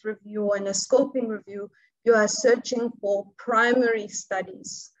qualitative review or in a scoping review, you are searching for primary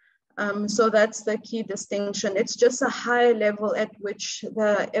studies. So that's the key distinction. It's just a high level at which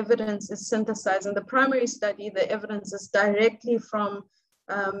the evidence is synthesized. In the primary study, the evidence is directly from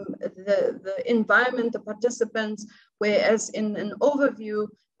the environment, the participants, whereas in an overview,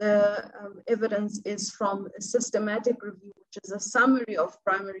 the evidence is from a systematic review, which is a summary of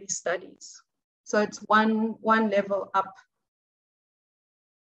primary studies. So it's one level up.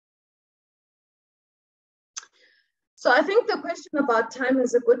 So I think the question about time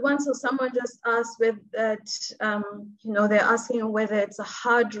is a good one. So someone just asked with that, they're asking whether it's a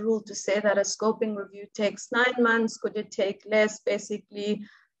hard rule to say that a scoping review takes 9 months. Could it take less, basically?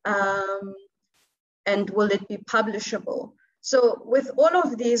 And will it be publishable? So with all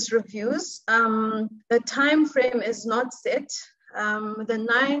of these reviews, the time frame is not set. The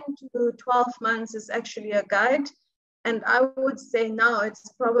 9 to 12 months is actually a guide. And I would say now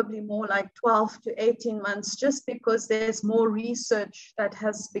it's probably more like 12 to 18 months, just because there's more research that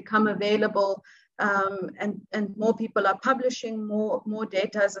has become available, and more people are publishing, more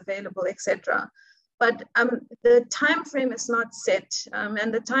data is available, etc. But the time frame is not set,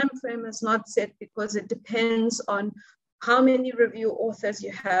 and the time frame is not set because it depends on how many review authors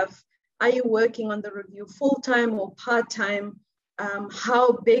you have. Are you working on the review full-time or part-time?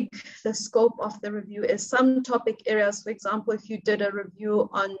 How big the scope of the review is. Some topic areas, for example, if you did a review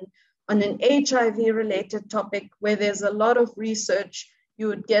on an HIV-related topic where there's a lot of research, you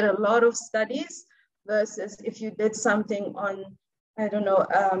would get a lot of studies, versus if you did something on, I don't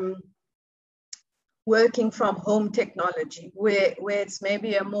know, working from home technology, where it's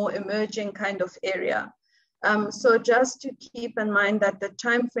maybe a more emerging kind of area. So just to keep in mind that the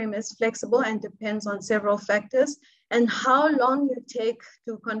time frame is flexible and depends on several factors, and how long you take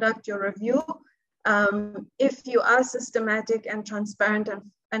to conduct your review. If you are systematic and transparent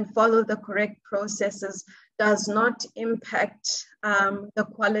and follow the correct processes, does not impact the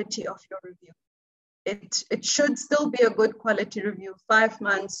quality of your review. It should still be a good quality review, 5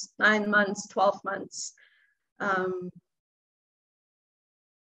 months, 9 months, 12 months.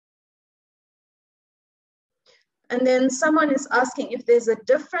 And then someone is asking if there's a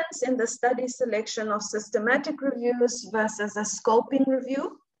difference in the study selection of systematic reviews versus a scoping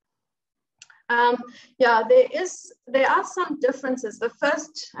review. Yeah, there are some differences.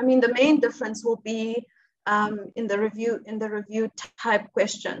 The main difference will be in the review type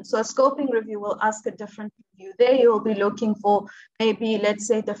question. So a scoping review will ask a different review. There you will be looking for maybe, let's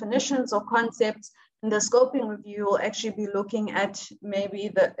say, definitions or concepts. In the scoping review, you'll actually be looking at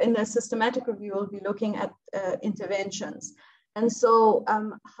maybe in the systematic review, you'll be looking at interventions. And so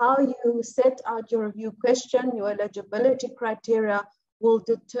how you set out your review question, your eligibility criteria, will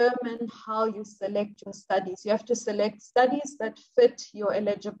determine how you select your studies. You have to select studies that fit your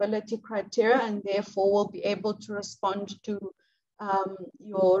eligibility criteria and therefore will be able to respond to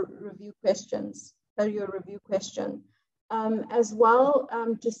your review questions, your review question. As well,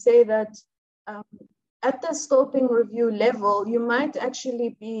 to say that at the scoping review level, you might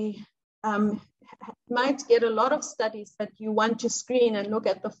actually be, might get a lot of studies that you want to screen and look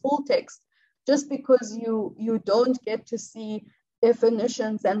at the full text, just because you don't get to see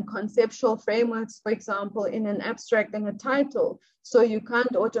definitions and conceptual frameworks, for example, in an abstract and a title. So you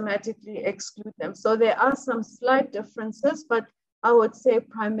can't automatically exclude them. So there are some slight differences, but I would say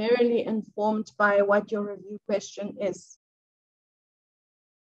primarily informed by what your review question is.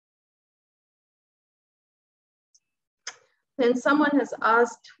 Then someone has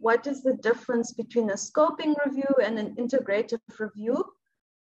asked, what is the difference between a scoping review and an integrative review?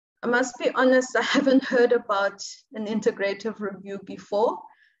 I must be honest, I haven't heard about an integrative review before.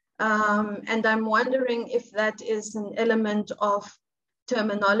 And I'm wondering if that is an element of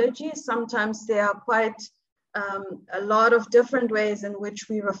terminology. Sometimes there are quite a lot of different ways in which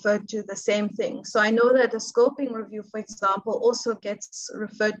we refer to the same thing. So I know that a scoping review, for example, also gets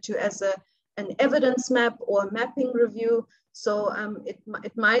referred to as an evidence map or a mapping review. So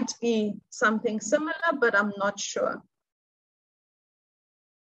it might be something similar, but I'm not sure.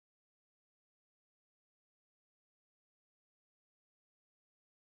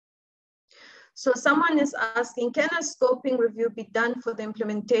 So someone is asking, can a scoping review be done for the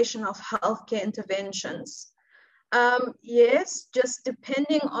implementation of healthcare interventions? Yes, just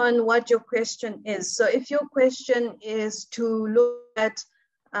depending on what your question is. So if your question is to look at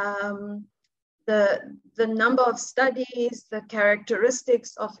the number of studies, the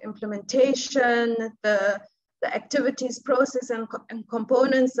characteristics of implementation, the activities, process, and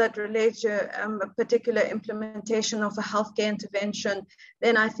components that relate to a particular implementation of a healthcare intervention,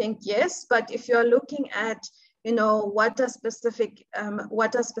 then I think yes. But if you're looking at, what are specific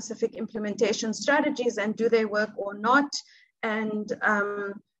implementation strategies and do they work or not, and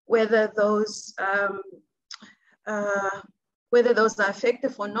whether those are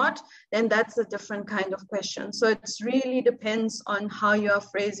effective or not, then that's a different kind of question. So it really depends on how you are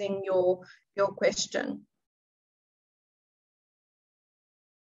phrasing your question.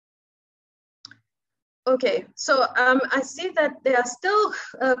 Okay, so I see that there are still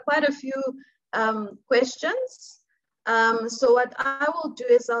quite a few questions. So what I will do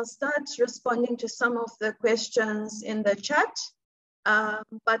is I'll start responding to some of the questions in the chat,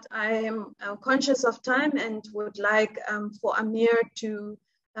 but I am conscious of time and would like for Amir to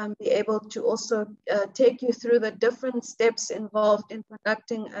be able to also take you through the different steps involved in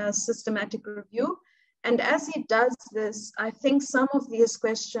conducting a systematic review. And as he does this, I think some of these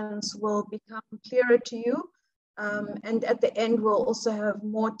questions will become clearer to you. And at the end, we'll also have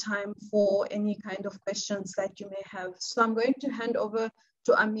more time for any kind of questions that you may have. So I'm going to hand over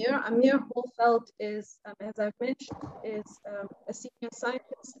to Amir. Amir Holveld is, as I've mentioned, is a senior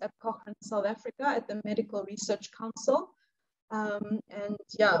scientist at Cochrane, South Africa at the Medical Research Council. And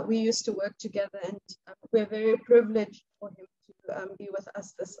yeah, we used to work together, and we're very privileged for him to be with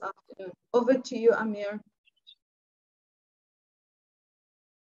us this afternoon. Over to you, Amir.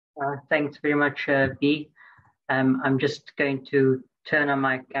 Thanks very much, B. I'm just going to turn on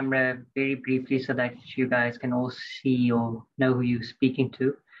my camera very briefly so that you guys can all see or know who you're speaking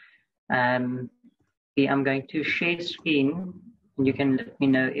to. B, I'm going to share screen, and you can let me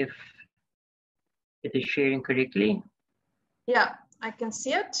know if it is sharing correctly. Yeah, I can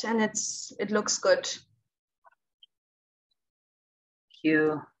see it, and it looks good.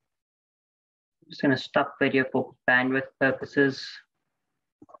 You. I'm just going to stop video for bandwidth purposes.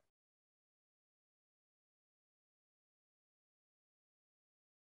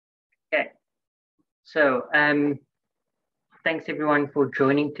 Okay, so thanks everyone for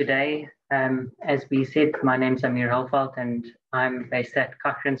joining today. As we said, my name is Amir Holveld, and I'm based at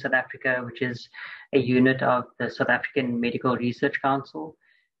Cochrane, South Africa, which is a unit of the South African Medical Research Council.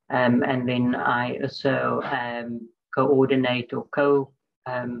 And then I also coordinate or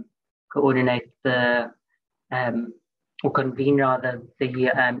coordinate the, or convene rather,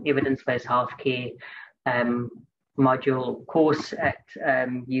 the evidence-based healthcare module course at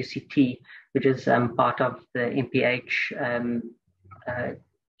UCT, which is part of the MPH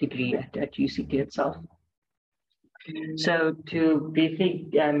degree at UCT itself. So to briefly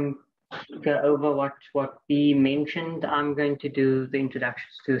go over what we mentioned, I'm going to do the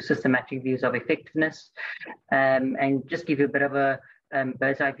introductions to systematic views of effectiveness, and just give you a bit of a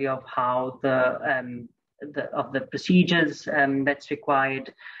bird's eye view of how the procedures that's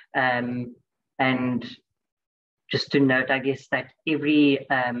required, and just to note, I guess, that every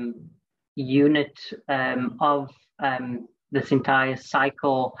unit of this entire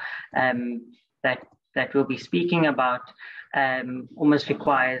cycle that we'll be speaking about almost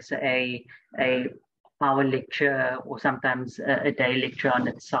requires a hour lecture or sometimes a day lecture on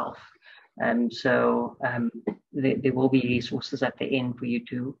itself. So there will be resources at the end for you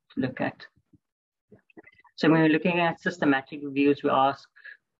to look at. So when we're looking at systematic reviews, we ask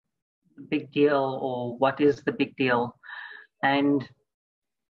the big deal, or what is the big deal? And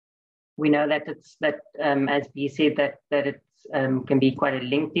we know that it's as B said, that it's can be quite a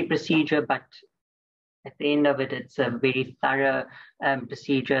lengthy procedure, but at the end of it, it's a very thorough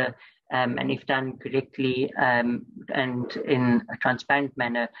procedure, and if done correctly and in a transparent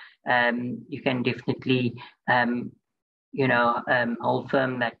manner, you can definitely, hold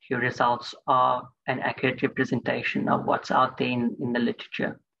firm that your results are an accurate representation of what's out there in the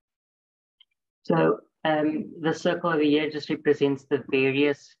literature. So the circle over here just represents the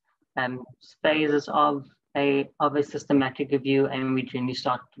various phases of a systematic review, and we generally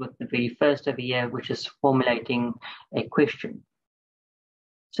start with the very first over here, which is formulating a question.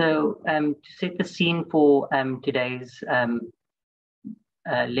 So to set the scene for today's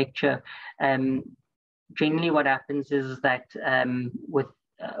lecture, generally what happens is that with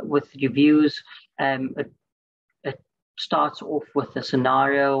reviews, it starts off with a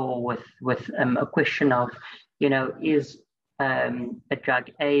scenario or with a question of, is a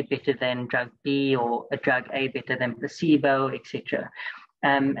drug A better than drug B, or a drug A better than placebo, etc.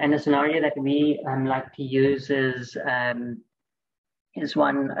 And a scenario that we like to use is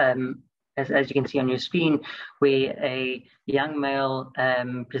one, as you can see on your screen, where a young male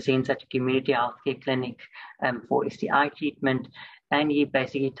presents at a community healthcare clinic for STI treatment, and he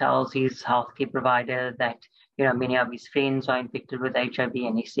basically tells his healthcare provider that many of his friends are infected with HIV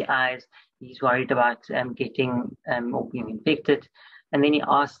and STIs. He's worried about getting or being infected. And then he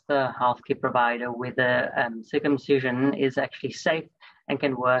asks the healthcare provider whether circumcision is actually safe and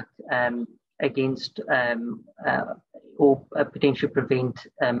can work against or potentially prevent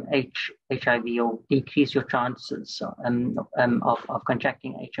HIV or decrease your chances of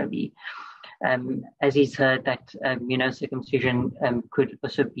contracting HIV. As he's heard that circumcision could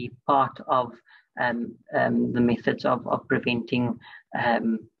also be part of the methods of preventing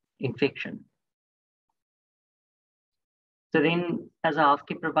infection. So then, as a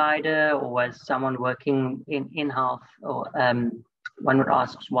healthcare provider or as someone working in health, or one would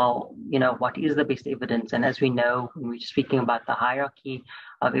ask, well, what is the best evidence? And as we know, when we're speaking about the hierarchy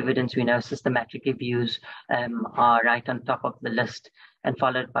of evidence, we know systematic reviews are right on top of the list, and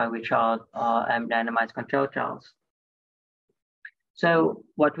followed by which are randomized control trials. So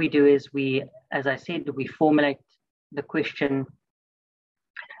what we do is as I said, we formulate the question.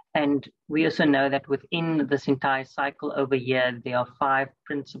 And we also know that within this entire cycle over here, there are 5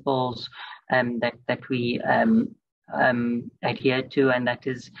 principles that we adhere to, and that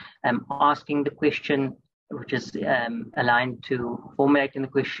is asking the question, which is aligned to formulating the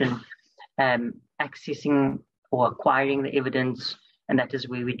question, accessing or acquiring the evidence, and that is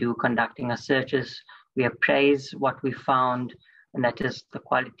where we do conducting our searches. We appraise what we found, and that is the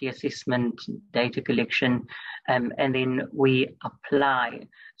quality assessment, data collection, and then we apply.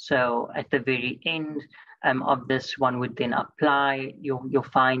 So at the very end of this, one would then apply your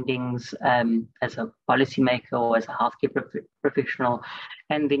findings as a policymaker or as a healthcare professional,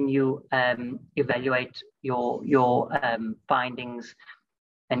 and then you evaluate your findings.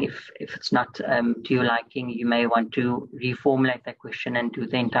 And if it's not to your liking, you may want to reformulate that question and do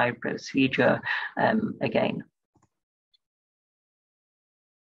the entire procedure again.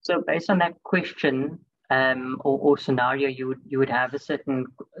 So based on that question or scenario, you would have a certain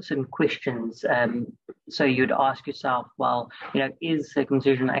questions. So you'd ask yourself, well, is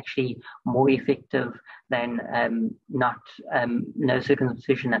circumcision actually more effective than no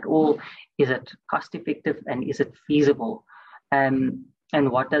circumcision at all? Is it cost effective, and is it feasible? And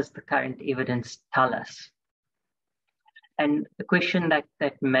what does the current evidence tell us? And the question that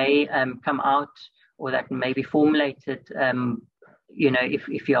may come out, or that may be formulated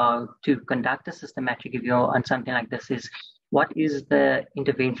if you are to conduct a systematic review on something like this, is what is the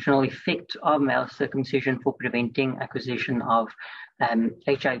interventional effect of male circumcision for preventing acquisition of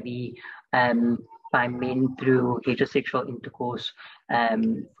HIV by men through heterosexual intercourse,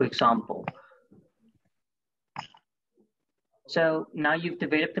 for example. So now you've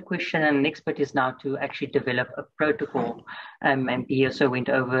developed the question, and the next bit is now to actually develop a protocol. And he also went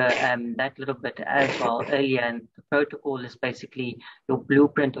over that little bit as well earlier. And the protocol is basically your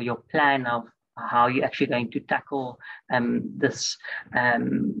blueprint or your plan of how you're actually going to tackle this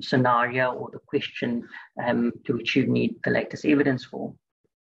scenario or the question to which you need the latest evidence for.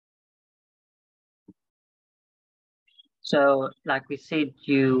 So, like we said,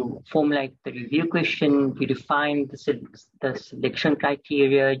 you formulate the review question, you define the selection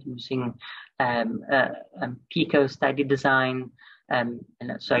criteria using PICO study design. And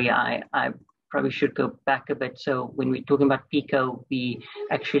sorry, I probably should go back a bit. So when we're talking about PICO, we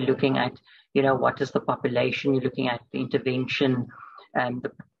actually looking at, what is the population, you're looking at the intervention,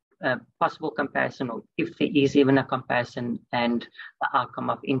 the possible comparison, or if there is even a comparison, and the outcome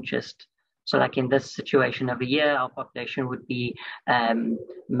of interest. So like in this situation over here, our population would be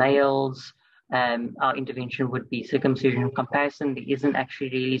males. Our intervention would be circumcision comparison. There isn't actually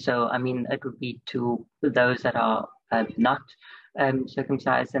really, so I mean, it would be to those that are not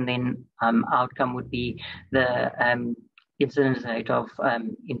circumcised, and then outcome would be the incidence rate of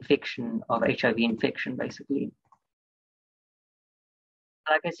infection, of HIV infection, basically.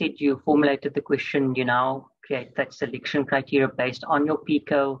 Like I said, you formulated the question, you now create that selection criteria based on your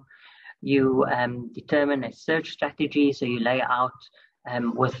PICO. You determine a search strategy, so you lay out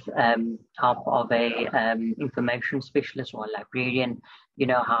with help of a information specialist or a librarian,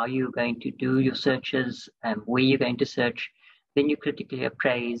 how you're going to do your searches, where you're going to search. Then you critically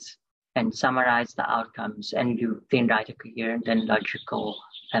appraise and summarize the outcomes, and you then write a coherent and logical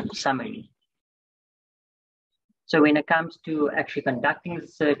summary. So when it comes to actually conducting the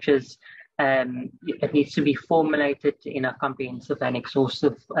searches, it needs to be formulated in a comprehensive and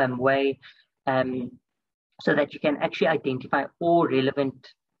exhaustive way, so that you can actually identify all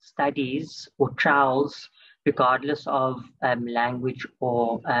relevant studies or trials, regardless of language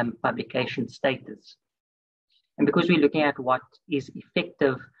or publication status. And because we're looking at what is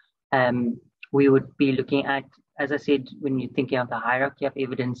effective, we would be looking at, as I said, when you're thinking of the hierarchy of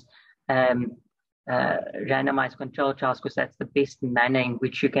evidence, randomized control trials, because that's the best manner in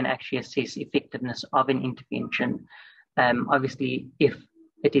which you can actually assess effectiveness of an intervention. Obviously, if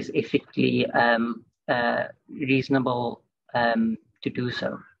it is ethically reasonable to do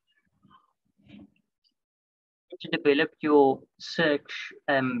so. To develop your search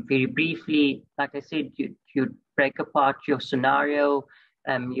very briefly, like I said, you'd break apart your scenario,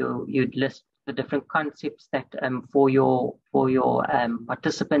 you'd list the different concepts that for your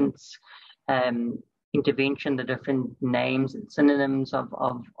participants, intervention, the different names and synonyms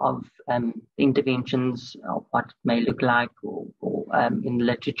of interventions, or what it may look like, or in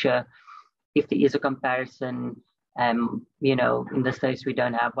literature. If there is a comparison, in this case we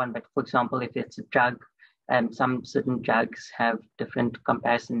don't have one, but for example, if it's a drug, some certain drugs have different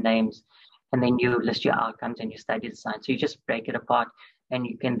comparison names, and then you list your outcomes and your study design. So you just break it apart, and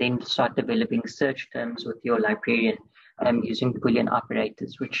you can then start developing search terms with your librarian using Boolean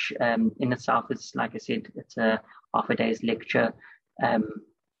operators, which in itself is, like I said, it's a half a day's lecture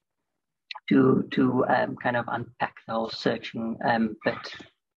to kind of unpack the whole searching bit.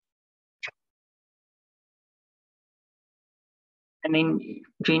 And then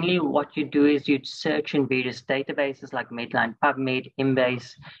generally what you do is you'd search in various databases like Medline, PubMed,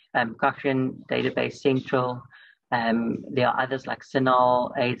 Embase, Cochrane Database Central. There are others like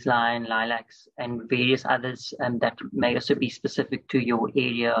CINAHL, AIDSline, LILACs, and various others that may also be specific to your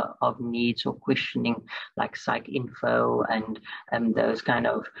area of needs or questioning, like PsycInfo and those kind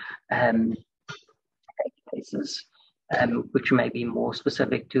of databases, which may be more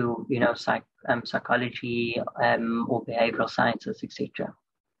specific to, psychology or behavioral sciences, etc.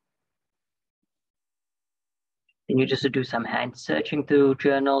 Then you just do some hand searching through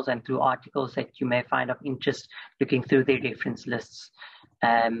journals and through articles that you may find of interest, looking through their reference lists.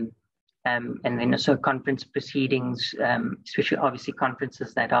 And then also conference proceedings, especially obviously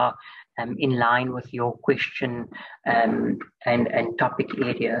conferences that are in line with your question and topic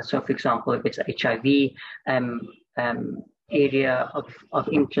area. So for example, if it's HIV area of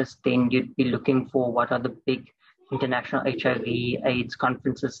interest, then you'd be looking for what are the big international HIV AIDS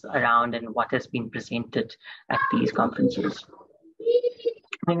conferences around and what has been presented at these conferences.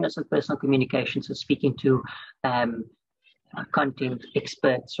 I think also personal communication, so speaking to content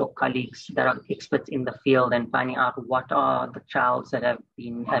experts or colleagues that are experts in the field and finding out what are the trials that have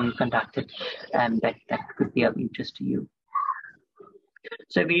been conducted that could be of interest to you.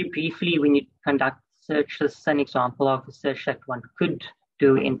 So very briefly, when you conduct search, this is an example of a search that one could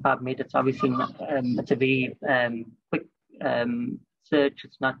do in PubMed. It's obviously not, it's a very quick search.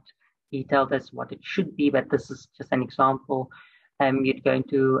 It's not detailed as what it should be, but this is just an example. You'd go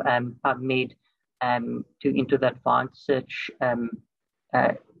into PubMed into the advanced search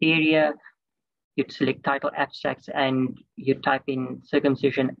area. You'd select title abstracts and you type in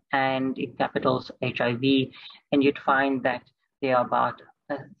circumcision and in capitals HIV, and you'd find that there are about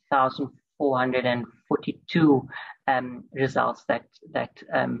 1,442 results that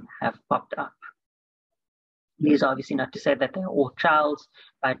have popped up. These are obviously not to say that they're all trials,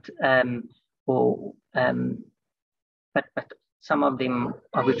 but some of them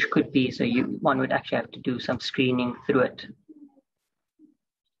are which could be. So one would actually have to do some screening through it.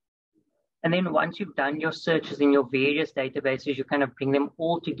 And then once you've done your searches in your various databases, you kind of bring them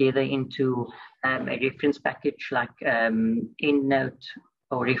all together into a reference package like EndNote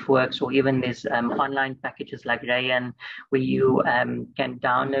or RefWorks, or even there's online packages like Rayan, where you can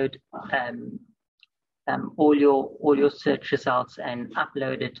download all your search results and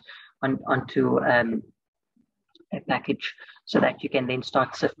upload it onto a package, so that you can then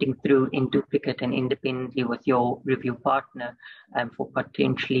start sifting through in duplicate and independently with your review partner for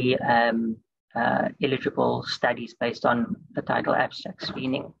potentially eligible studies based on the title abstract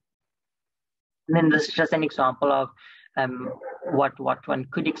screening. And then this is just an example of what one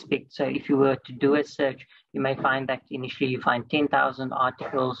could expect. So if you were to do a search, you may find that initially you find 10,000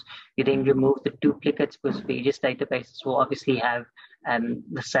 articles. You then remove the duplicates, because various databases will obviously have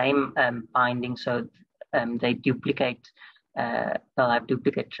the same findings. So they duplicate, they'll have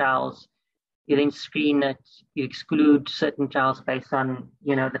duplicate trials. You then screen it, you exclude certain trials based on,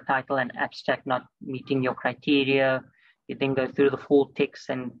 the title and abstract not meeting your criteria. You then go through the full text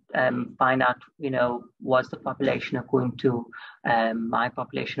and find out, was the population according to my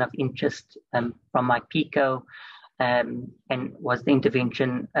population of interest from my PICO, and was the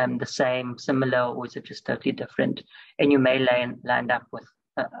intervention the same, similar, or is it just totally different? And you may land up with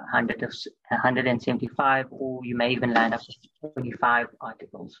 175, or you may even land up with 25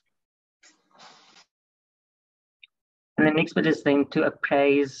 articles. And the next bit is then to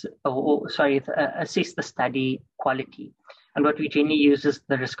assess the study quality. And what we generally use is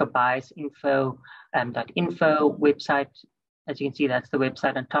the risk of bias info website. As you can see, that's the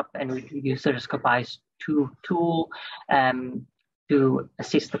website on top, and we use the risk of bias tool to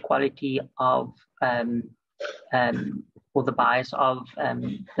assess the quality of or the bias of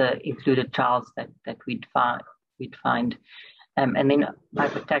the included trials that we'd find. And then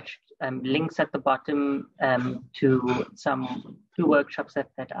I've attached links at the bottom to two workshops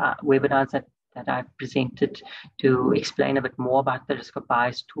that are webinars that I've presented to explain a bit more about the risk of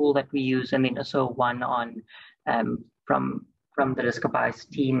bias tool that we use, and then also one on from the risk of bias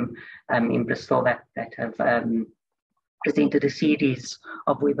team in Bristol that have presented a series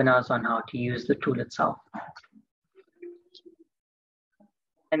of webinars on how to use the tool itself.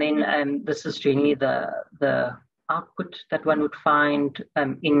 And then this is generally the output that one would find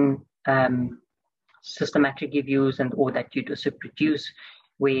in systematic reviews or that you'd also produce,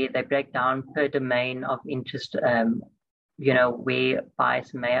 where they break down per domain of interest, where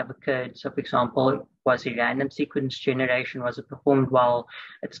bias may have occurred. So, for example, was a random sequence generation, was it performed well?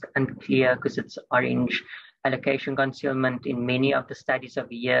 It's unclear because it's orange. Allocation concealment in many of the studies of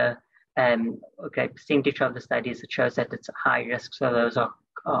the year, percentage of the studies, it shows that it's high risk, so those are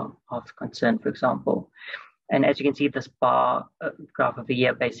of concern, for example. And as you can see, this bar graph of the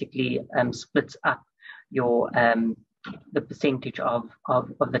year basically splits up your the percentage of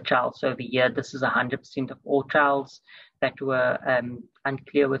the trials. So the year, this is 100% of all trials that were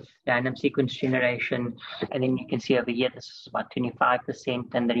unclear with random sequence generation. And then you can see over here, this is about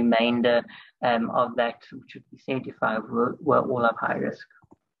 25%, and the remainder of that, which would be 75, were all of high risk.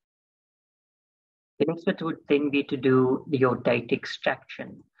 The next bit would then be to do your data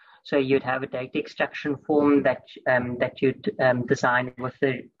extraction. So you'd have a data extraction form that you'd design with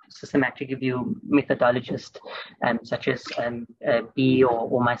the systematic review methodologist, such as B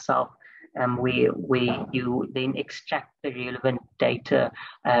or myself, where you then extract the relevant data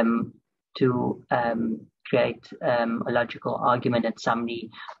to create a logical argument and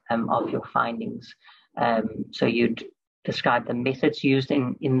summary of your findings. So you'd describe the methods used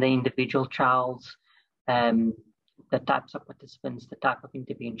in the individual trials, the types of participants, the type of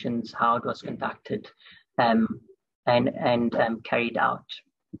interventions, how it was conducted, and carried out.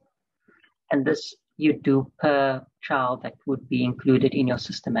 And this you do per trial that would be included in your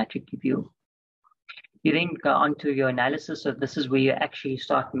systematic review. You then go on to your analysis. So this is where you actually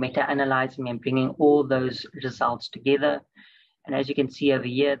start meta-analyzing and bringing all those results together. And as you can see over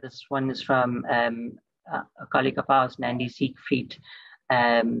here, this one is from a colleague of ours, Nandi Siegfried,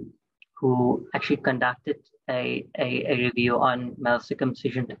 who actually conducted a review on male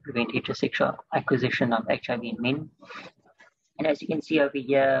circumcision to prevent heterosexual acquisition of HIV in men. And as you can see over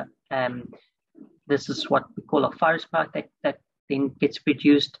here, this is what we call a forest plot that then gets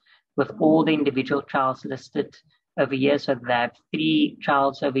produced with all the individual trials listed over here. So they have 3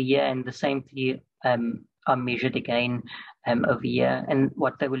 trials over here, and the same 3 are measured again over here. And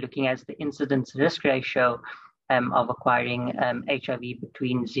what they were looking at is the incidence risk ratio of acquiring HIV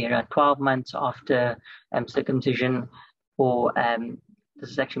between 0 and 12 months after circumcision, or this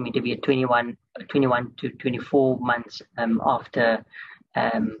is actually meant to be a 21 to 24 months after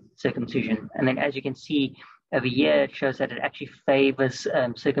circumcision. And then as you can see over here, it shows that it actually favors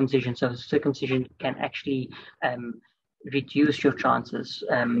circumcision. So circumcision can actually reduce your chances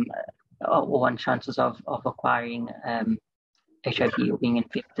or chances of acquiring HIV or being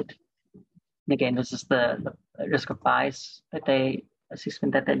infected. And again, this is the risk of bias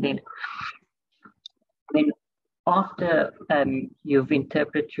assessment that they did. Then after you've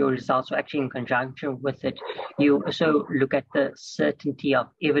interpreted your results, or actually in conjunction with it, you also look at the certainty of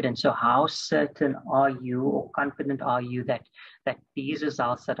evidence. So how certain are you, or confident are you, that these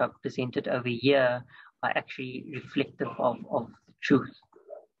results that are presented over here are actually reflective of the truth?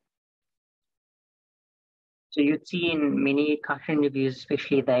 So you'd see in many Cochrane reviews,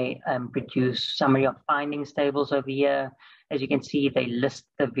 especially, they produce summary of findings tables over here. As you can see, they list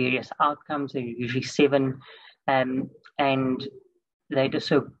the various outcomes. There are usually 7. And they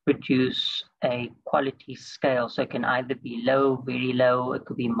also produce a quality scale. So it can either be low, very low, it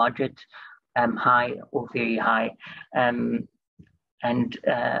could be moderate, high, or very high. And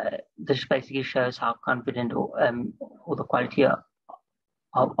this basically shows how confident or the quality of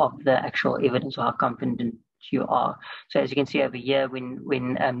the actual evidence, or how confident you are. So as you can see over here,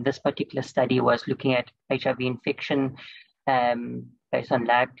 when this particular study was looking at HIV infection based on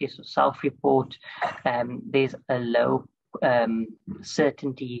lab tests or self-report, there's a low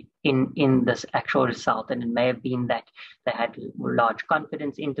certainty in this actual result, and it may have been that they had large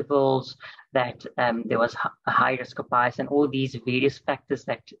confidence intervals, that there was a high risk of bias, and all these various factors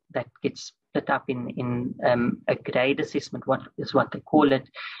that get split up in a grade assessment, what they call it,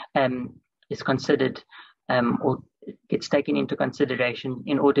 is considered or gets taken into consideration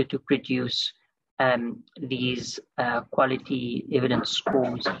in order to produce these quality evidence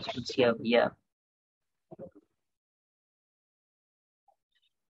scores, as you can see over here.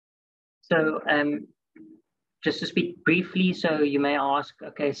 So just to speak briefly, so you may ask,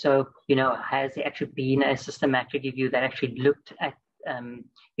 okay, so, has there actually been a systematic review that actually looked at,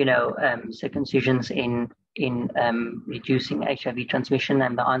 circumcisions in reducing HIV transmission?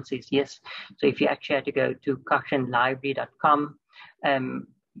 And the answer is yes. So if you actually had to go to CochraneLibrary.com,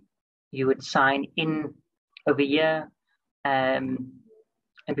 you would sign in over here. And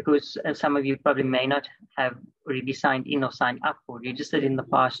because some of you probably may not have already signed in or signed up or registered in the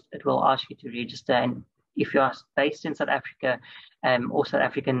past, it will ask you to register. And if you are based in South Africa, all South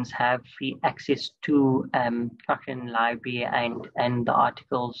Africans have free access to Cochrane Library and the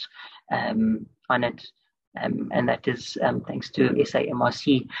articles on it. And that is thanks to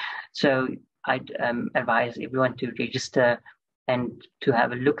SAMRC. So I'd advise everyone to register and to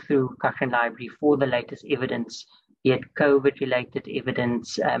have a look through Cochrane Library for the latest evidence, be it COVID-related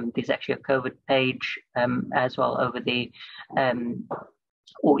evidence. There's actually a COVID page as well over there,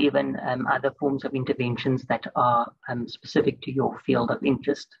 or even other forms of interventions that are specific to your field of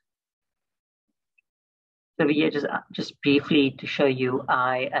interest. So over here, just briefly to show you,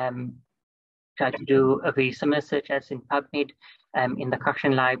 I tried to do a very similar search as in PubMed in the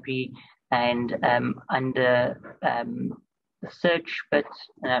Cochrane Library, and under the search bit,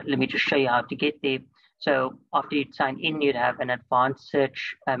 let me just show you how to get there. So after you sign in, you'd have an advanced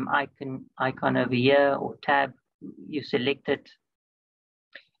search icon over here, or tab. You select it,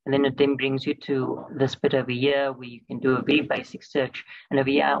 and then it then brings you to this bit over here where you can do a very basic search. And over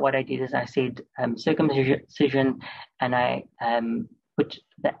here, what I did is I said circumcision, and I put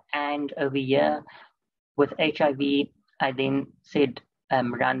the "and" over here. With HIV, I then said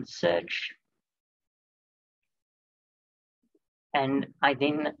run search, and I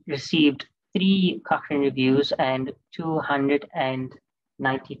then received 3 Cochrane reviews and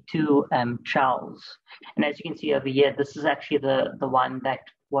 292 trials. And as you can see over here, this is actually the one that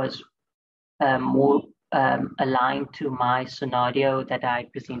was more aligned to my scenario that I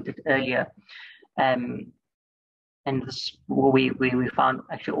presented earlier. And this we found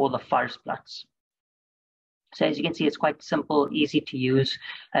actually all the forest plots. So as you can see, it's quite simple, easy to use.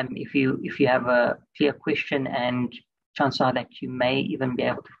 If you have a clear question and chances are that you may even be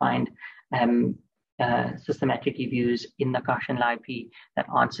able to find systematic reviews in the Cochrane Library that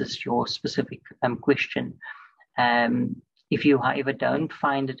answers your specific question. If you, however, don't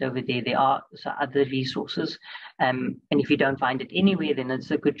find it over there, there are other resources. And if you don't find it anywhere, then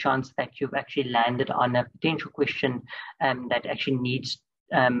it's a good chance that you've actually landed on a potential question that actually needs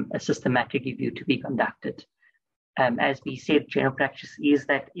a systematic review to be conducted. As we said, general practice is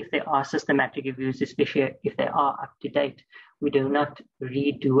that if there are systematic reviews, especially if they are up to date, we do not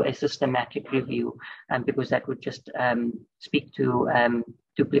redo a systematic review because that would just speak to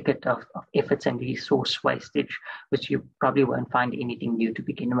duplicate of efforts and resource wastage, which you probably won't find anything new to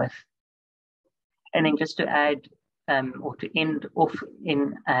begin with. And then just to add or to end off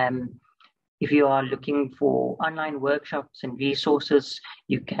in, if you are looking for online workshops and resources,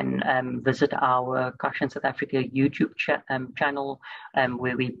 you can visit our Cochrane South Africa YouTube channel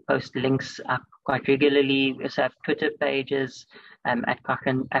where we post links up quite regularly. We also have Twitter pages at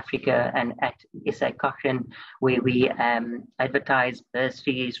Cochrane Africa and at SA Cochrane, where we advertise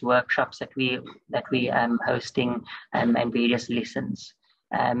bursaries, workshops that we hosting and various lessons.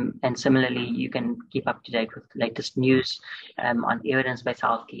 And similarly, you can keep up to date with the latest news on evidence-based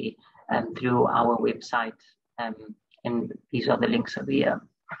healthcare through our website, and these are the links over here.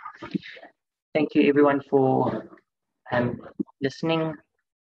 Thank you everyone for listening.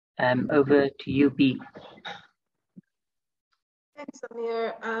 Over to you, B. Thanks,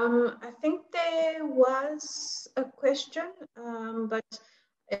 Amir. I think there was a question, but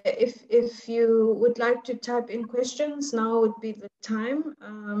if you would like to type in questions, now would be the time.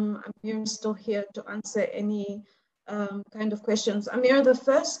 Amir is still here to answer any kind of questions. Amir, the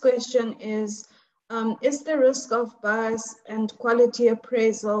first question is the risk of bias and quality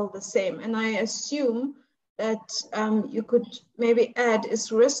appraisal the same? And I assume that you could maybe add,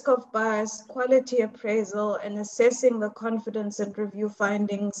 is risk of bias, quality appraisal, and assessing the confidence and review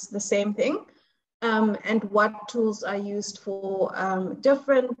findings the same thing? And what tools are used for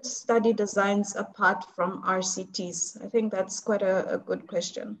different study designs apart from RCTs? I think that's quite a good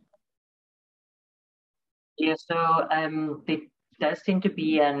question. Yeah, so there does seem to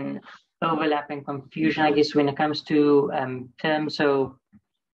be an overlap and confusion, I guess, when it comes to terms. So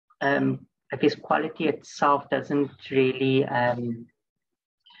I guess quality itself doesn't really,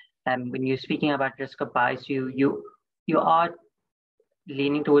 when you're speaking about risk of bias, you are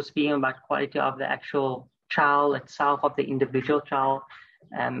leaning towards speaking about quality of the actual trial itself, of the individual trial.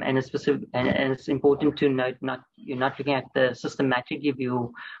 And it's specific, and it's important to note, you're not looking at the systematic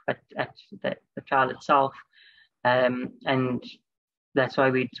review, but at the trial itself. And that's why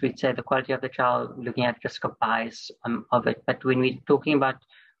we'd say the quality of the trial, looking at risk of bias of it. But when we're talking about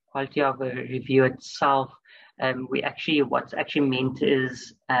quality of a review itself, what's actually meant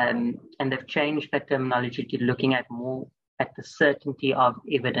is, and they've changed that terminology to looking at more at the certainty of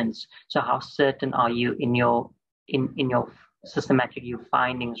evidence. So how certain are you in your systematic review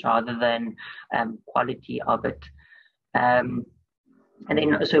findings rather than quality of it. And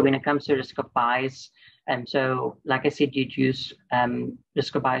then also when it comes to risk of bias, so like I said, you'd use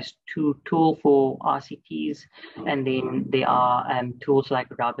risk of bias tool for RCTs, and then there are tools like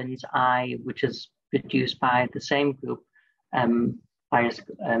Robbins I, which is produced by the same group from the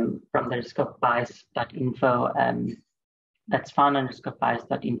riskofbias.info, that's found on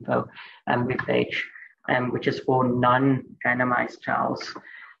riskofbias.info webpage, which is for non-randomized trials.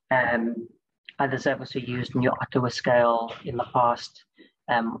 Others have also used New Ottawa Scale in the past,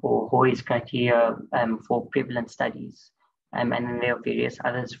 or Hoy's criteria for prevalent studies. And then there are various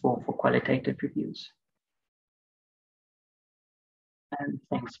others for qualitative reviews.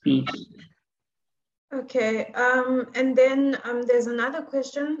 Thanks, Pete. Okay, and then there's another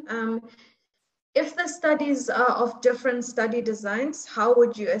question. If the studies are of different study designs, how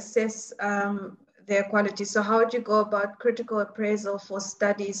would you assess their quality? So how would you go about critical appraisal for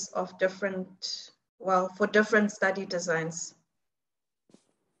studies of different study designs?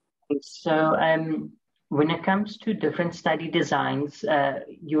 So when it comes to different study designs,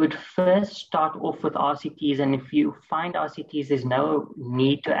 you would first start off with RCTs, and if you find RCTs, there's no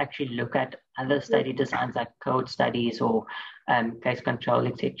need to actually look at other study designs like code studies or case control,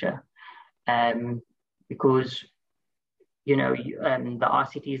 etc. Because the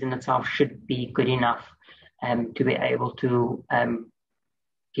RCTs in itself should be good enough to be able to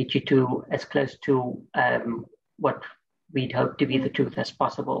get you to as close to what we'd hope to be the truth as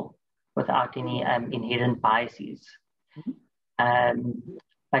possible, without any inherent biases.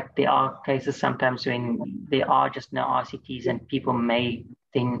 But there are cases sometimes when there are just no RCTs and people may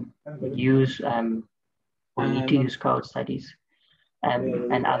then use or need to use code studies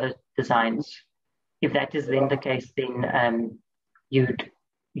and other designs. if that is then the case, then you'd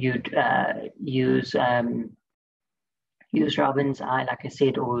use Robbins Eye, like I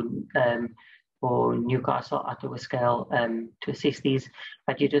said, or Newcastle Ottawa scale to assess these.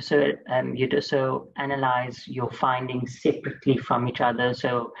 But you'd also analyze your findings separately from each other.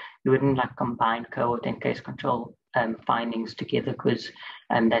 So you wouldn't like combine cohort and case control findings together, because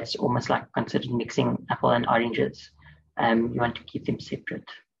that's almost like considered mixing apple and oranges. You want to keep them separate.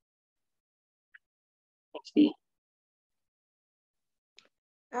 Thanks, Dee.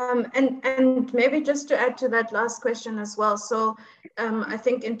 And maybe just to add to that last question as well. So I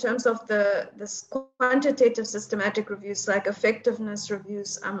think in terms of the quantitative systematic reviews, like effectiveness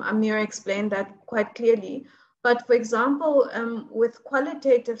reviews, Amir explained that quite clearly. But for example, with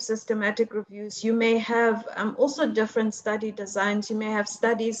qualitative systematic reviews, you may have also different study designs. You may have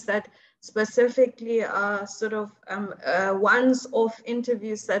studies that specifically are sort of once-off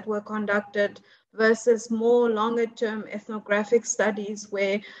interviews that were conducted versus more longer-term ethnographic studies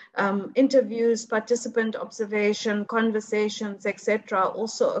where interviews, participant observation, conversations, etc.,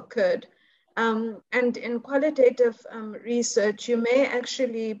 also occurred. And in qualitative research, you may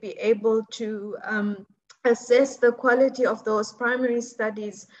actually be able to assess the quality of those primary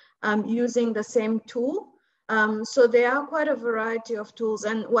studies using the same tool. So there are quite a variety of tools.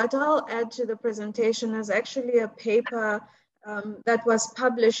 And what I'll add to the presentation is actually a paper that was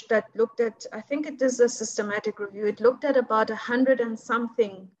published that looked at, I think it is a systematic review. It looked at about 100 and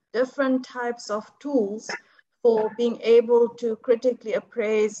something different types of tools for being able to critically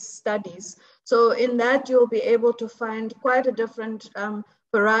appraise studies. So in that, you'll be able to find quite a different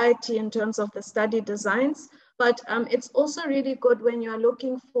variety in terms of the study designs. But it's also really good when you're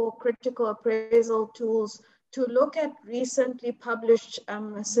looking for critical appraisal tools to look at recently published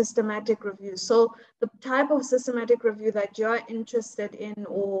systematic reviews. So the type of systematic review that you're interested in,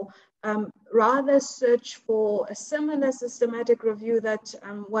 or rather search for a similar systematic review that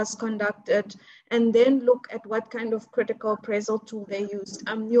was conducted, and then look at what kind of critical appraisal tool they used.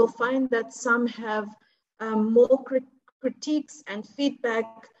 You'll find that some have more critiques and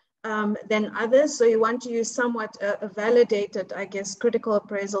feedback than others. So you want to use somewhat a validated, I guess, critical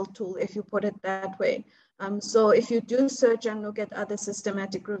appraisal tool, if you put it that way. So if you do search and look at other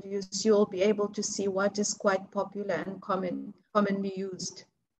systematic reviews, you'll be able to see what is quite popular and commonly used.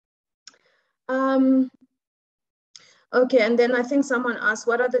 Okay, and then I think someone asked,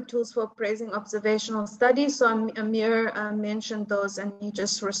 what are the tools for appraising observational studies? So Amir mentioned those, and he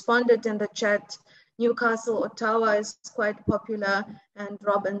just responded in the chat. Newcastle Ottawa is quite popular, and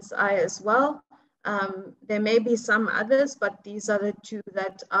Robbins Eye as well. There may be some others, but these are the two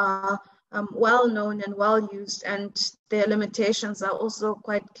that are well known and well used, and their limitations are also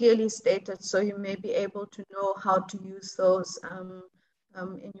quite clearly stated, so you may be able to know how to use those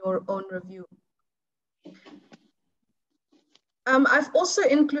in your own review. I've also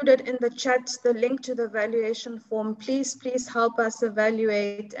included in the chat the link to the evaluation form. Please help us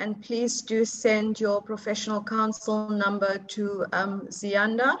evaluate, and please do send your professional counsel number to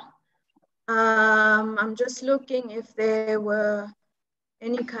Zianda. I'm just looking if there were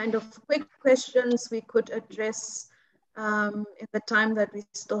any kind of quick questions we could address in the time that we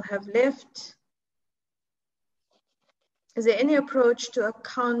still have left. Is there any approach to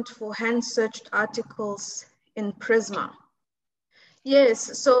account for hand-searched articles in Prisma?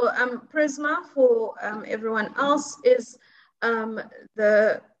 Yes, so Prisma for everyone else is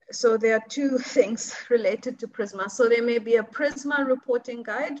so there are two things related to Prisma. So there may be a Prisma reporting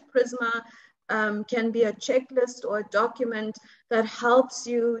guide. Prisma can be a checklist or a document that helps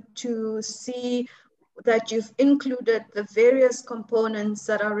you to see that you've included the various components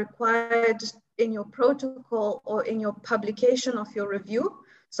that are required in your protocol or in your publication of your review.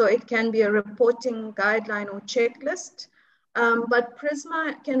 So it can be a reporting guideline or checklist. But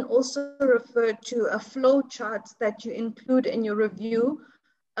Prisma can also refer to a flow chart that you include in your review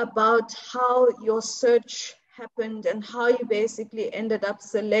about how your search happened and how you basically ended up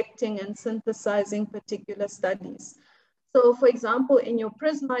selecting and synthesizing particular studies. So for example, in your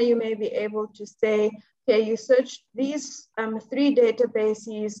Prisma, you may be able to say, okay, you searched these 3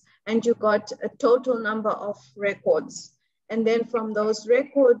 databases and you got a total number of records. And then from those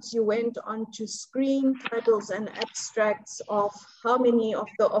records, you went on to screen titles and abstracts of how many of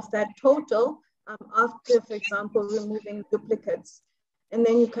that total after, for example, removing duplicates. And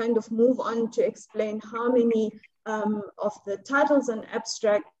then you kind of move on to explain how many of the titles and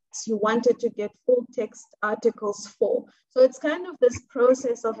abstracts you wanted to get full text articles for. So it's kind of this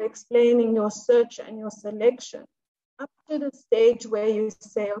process of explaining your search and your selection up to the stage where you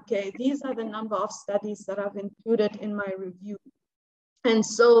say, okay, these are the number of studies that I've included in my review. And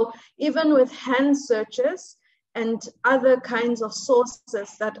so even with hand searches and other kinds of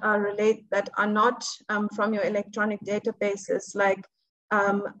sources that are not from your electronic databases, like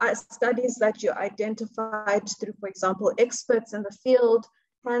studies that you identified through, for example, experts in the field,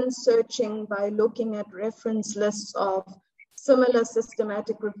 hand searching by looking at reference lists of similar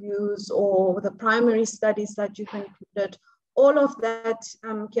systematic reviews or the primary studies that you've included, all of that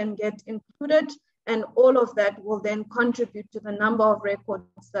can get included, and all of that will then contribute to the number of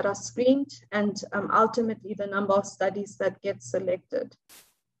records that are screened and ultimately the number of studies that get selected.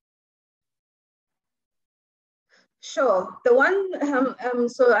 Sure. The one,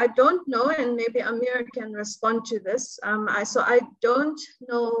 so I don't know, and maybe Amir can respond to this. So I don't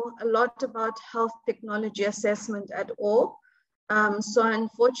know a lot about health technology assessment at all. So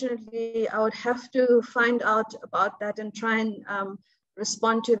unfortunately, I would have to find out about that and try and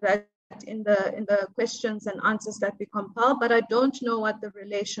respond to that in the questions and answers that we compile. But I don't know what the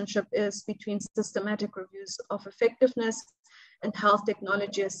relationship is between systematic reviews of effectiveness and health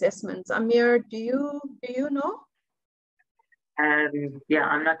technology assessments. Amir, do you know? Yeah,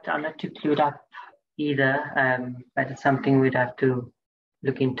 I'm not too clued up either, but it's something we'd have to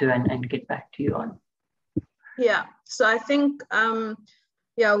look into and get back to you on. Yeah, so I think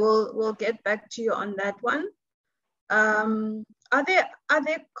yeah, we'll get back to you on that one. Are there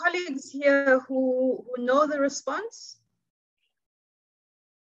colleagues here who know the response?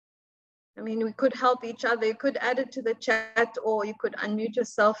 I mean, we could help each other. You could add it to the chat, or you could unmute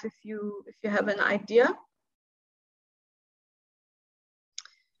yourself if you have an idea.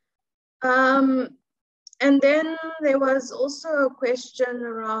 And then there was also a question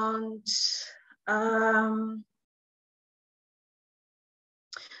around,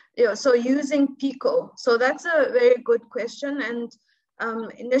 so using PICO. So that's a very good question. And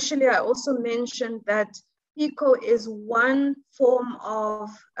initially I also mentioned that PICO is one form of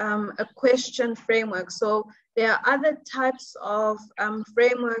a question framework. So there are other types of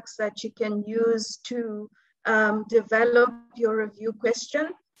frameworks that you can use to develop your review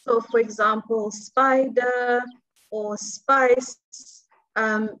question. So for example, SPIDER or SPICE,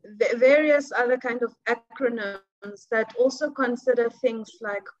 various other kind of acronyms that also consider things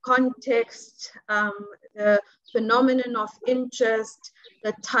like context, the phenomenon of interest,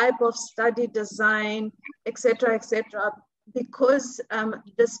 the type of study design, etc., etc. Because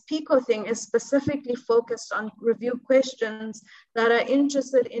this PICO thing is specifically focused on review questions that are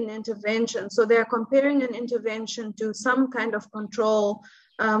interested in intervention. So they're comparing an intervention to some kind of control,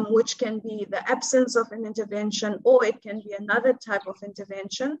 which can be the absence of an intervention, or it can be another type of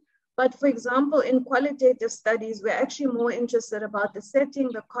intervention. But for example, in qualitative studies, we're actually more interested about the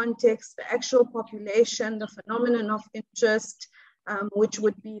setting, the context, the actual population, the phenomenon of interest, which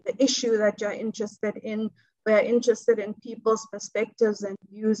would be the issue that you're interested in. We're interested in people's perspectives and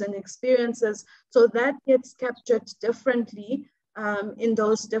views and experiences. So that gets captured differently in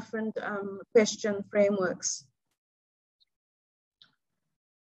those different question frameworks.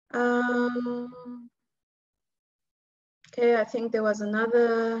 Okay, I think there was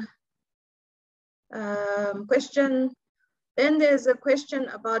another question. Then there's a question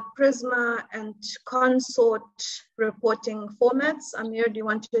about PRISMA and consort reporting formats. Amir, do you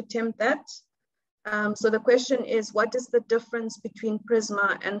want to attempt that? So the question is, what is the difference between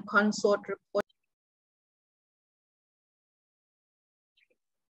PRISMA and consort reporting?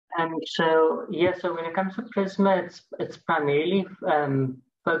 So when it comes to PRISMA, it's primarily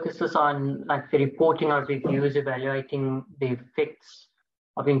focuses on like the reporting of reviews, evaluating the effects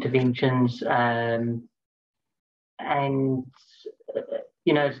of interventions, and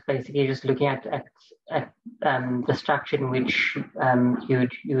it's basically just looking at the structure in which you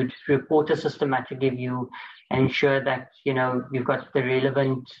would report a systematic review and ensure that you've got the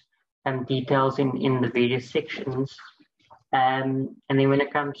relevant details in the various sections. And then when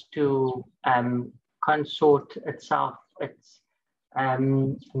it comes to consort itself, it's I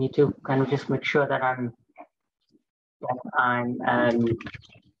need to kind of just make sure that I'm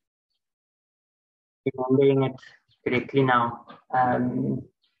remembering it correctly now.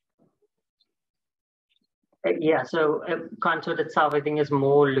 Yeah, so consort itself, I think, is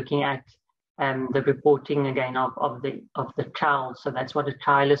more looking at the reporting again of the trial. So that's what a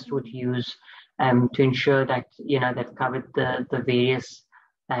trialist would use to ensure that they've covered the various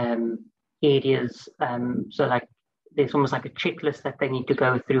areas. So like there's almost like a checklist that they need to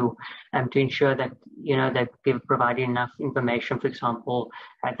go through to ensure that they've provided enough information. For example,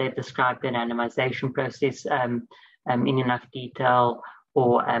 they've described the randomization process in enough detail,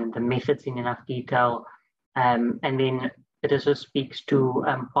 or the methods in enough detail, and then it also speaks to,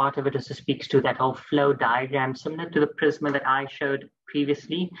 part of it also speaks to that whole flow diagram, similar to the Prisma that I showed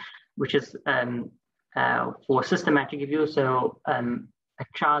previously, which is for systematic review. So a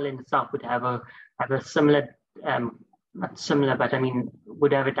trial in itself would have a similar, not similar, but I mean,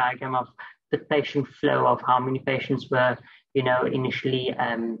 would have a diagram of the patient flow of how many patients were, initially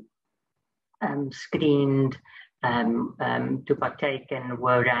screened to partake and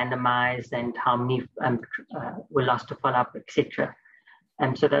were randomized, and how many were lost to follow-up, etc.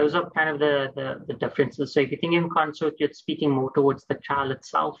 And so those are kind of the differences. So if you think in consort, you're speaking more towards the trial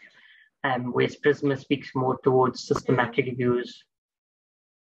itself, whereas Prisma speaks more towards systematic reviews.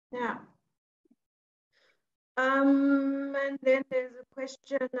 Yeah. And then there's a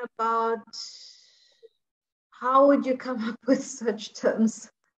question about how would you come up with such terms?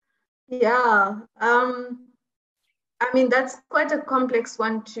 Yeah. I mean, that's quite a complex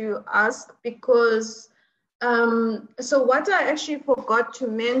one to ask, because so what I actually forgot to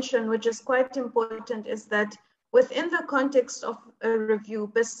mention, which is quite important, is that within the context of a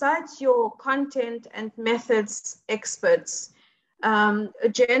review, besides your content and methods experts,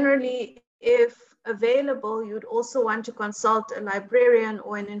 generally, if available, you'd also want to consult a librarian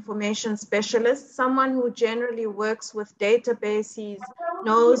or an information specialist, someone who generally works with databases,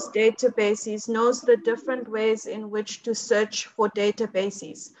 knows the different ways in which to search for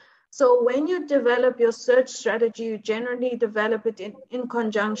databases. So when you develop your search strategy, you generally develop it in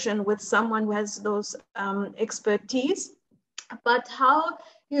conjunction with someone who has those expertise. But how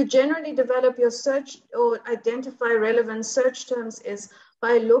you generally develop your search or identify relevant search terms is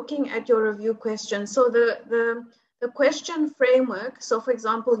by looking at your review questions. So the question framework, so for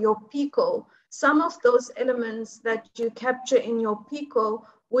example, your PICO, some of those elements that you capture in your PICO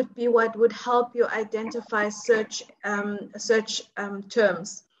would be what would help you identify search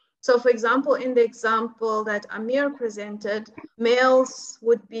terms. So for example, in the example that Amir presented, males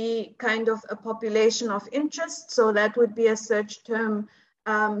would be kind of a population of interest. So that would be a search term.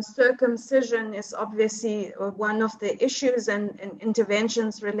 Circumcision is obviously one of the issues and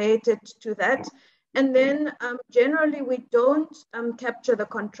interventions related to that. And then generally we don't capture the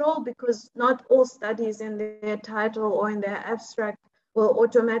control, because not all studies in their title or in their abstract will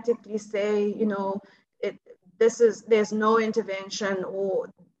automatically say, there's no intervention,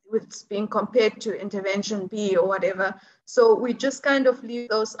 or it's being compared to intervention B or whatever. So we just kind of leave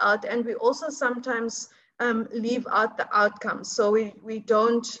those out. And we also sometimes leave out the outcomes. So we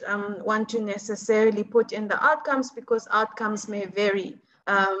don't want to necessarily put in the outcomes, because outcomes may vary.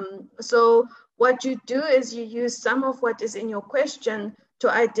 So what you do is you use some of what is in your question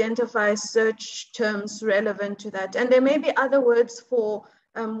to identify search terms relevant to that. And there may be other words for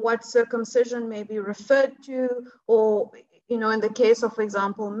what circumcision may be referred to, or in the case of, for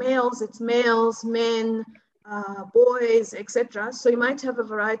example, males, it's males, men, boys, etc. So you might have a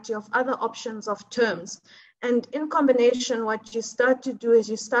variety of other options of terms. And in combination, what you start to do is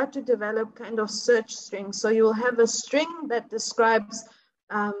you start to develop kind of search strings. So you'll have a string that describes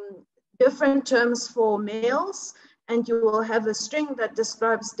different terms for males, and you will have a string that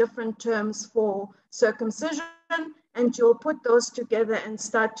describes different terms for circumcision, and you'll put those together and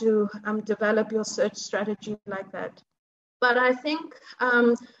start to develop your search strategy like that. But I think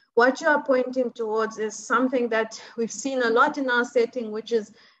what you are pointing towards is something that we've seen a lot in our setting, which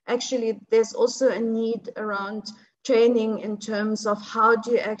is actually there's also a need around training in terms of how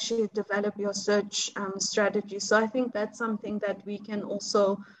do you actually develop your search strategy. So I think that's something that we can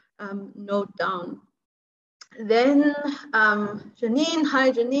also note down. Then Janine,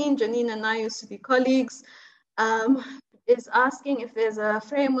 hi Janine. Janine and I used to be colleagues, is asking if there's a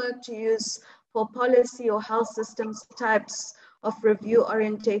framework to use for policy or health systems types of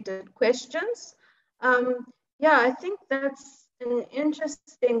review-orientated questions. Yeah, I think that's an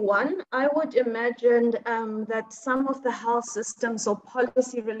interesting one. I would imagine that some of the health systems or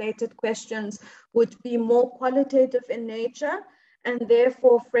policy-related questions would be more qualitative in nature, and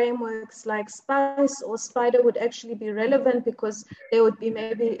therefore frameworks like SPICE or SPIDER would actually be relevant, because they would be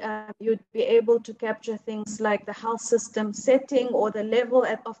maybe, you'd be able to capture things like the health system setting or the level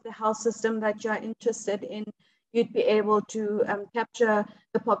of the health system that you're interested in. You'd be able to capture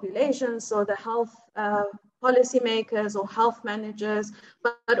the populations or the health policymakers or health managers,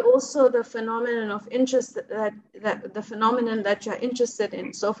 but also the phenomenon of interest the phenomenon that you're interested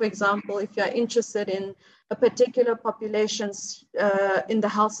in. So for example, if you're interested in a particular population's in the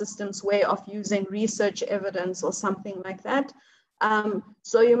health system's way of using research evidence or something like that.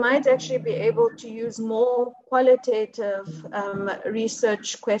 So you might actually be able to use more qualitative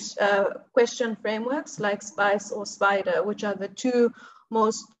research question frameworks like SPICE or SPIDER, which are the two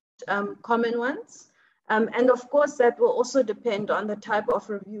most common ones. And of course, that will also depend on the type of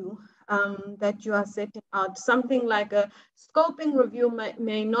review that you are setting out. Something like a scoping review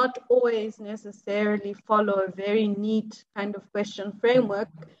may not always necessarily follow a very neat kind of question framework.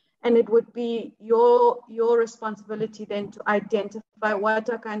 And it would be your responsibility then to identify what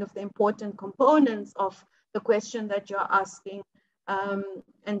are kind of the important components of the question that you're asking,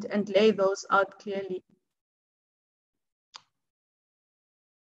 and lay those out clearly.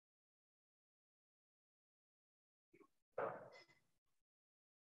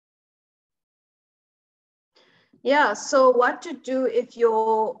 Yeah, so what to do if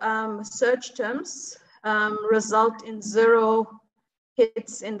your search terms result in 0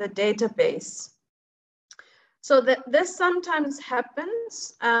 hits in the database. So this sometimes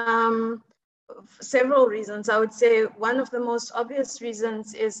happens for several reasons. I would say one of the most obvious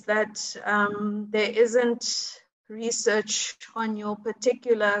reasons is that there isn't research on your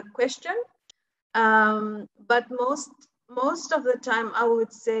particular question. But most of the time, I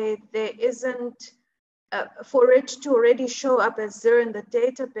would say there isn't, for it to already show up as 0 in the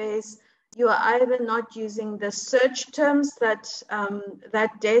database, you are either not using the search terms that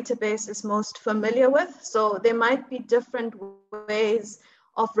that database is most familiar with. So there might be different ways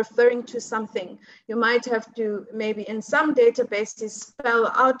of referring to something. You might have to, maybe in some databases, spell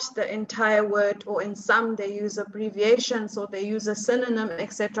out the entire word, or in some they use abbreviations, or they use a synonym,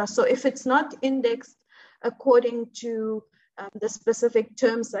 etc. So if it's not indexed according to the specific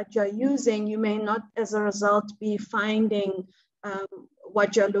terms that you're using, you may not, as a result, be finding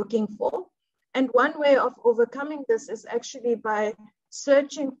what you're looking for. And one way of overcoming this is actually by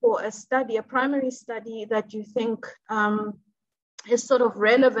searching for a study, a primary study that you think is sort of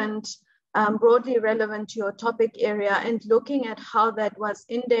relevant, broadly relevant to your topic area, and looking at how that was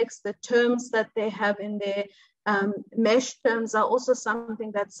indexed. The terms that they have in their mesh terms are also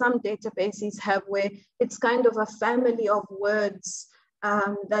something that some databases have, where it's kind of a family of words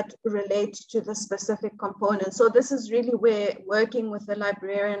that relate to the specific component. So this is really where working with a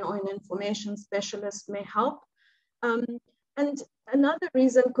librarian or an information specialist may help. And another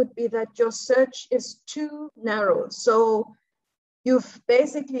reason could be that your search is too narrow. So you've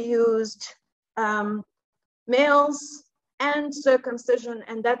basically used males and circumcision,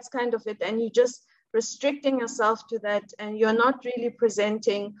 and that's kind of it. And you just restricting yourself to that, and you're not really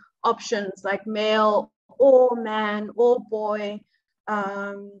presenting options like male or man or boy,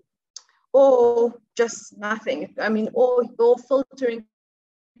 or just nothing. I mean, or filtering,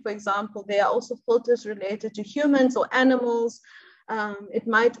 for example, there are also filters related to humans or animals. It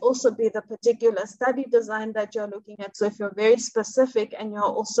might also be the particular study design that you're looking at. So if you're very specific and you're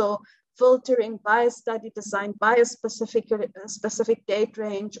also filtering by study design, by a specific date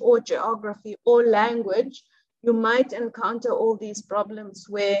range or geography or language, you might encounter all these problems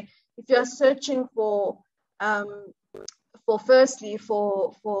where if you're searching for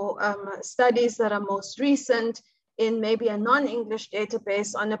studies that are most recent in maybe a non-English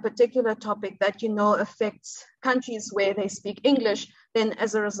database on a particular topic that you know affects countries where they speak English, then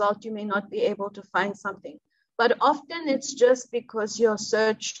as a result, you may not be able to find something. But often it's just because your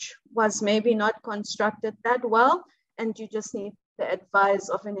search was maybe not constructed that well, and you just need the advice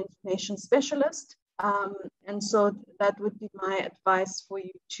of an information specialist. And so that would be my advice for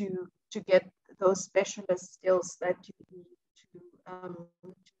you to get those specialist skills that you need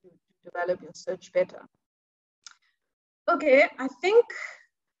to develop your search better. Okay, I think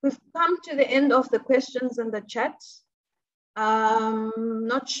we've come to the end of the questions in the chat.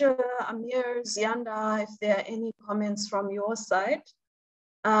 Not sure, Amir, Zianda, if there are any comments from your side.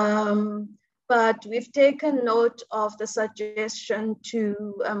 But we've taken note of the suggestion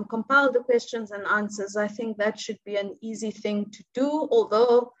to compile the questions and answers. I think that should be an easy thing to do,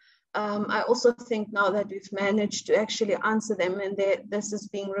 although I also think now that we've managed to actually answer them, and this is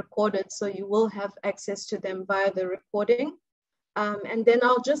being recorded, so you will have access to them via the recording. And then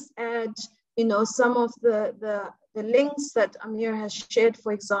I'll just add, some of the links that Amir has shared,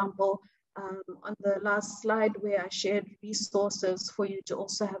 for example, on the last slide where I shared resources for you to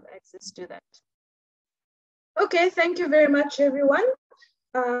also have access to that. Okay, thank you very much, everyone.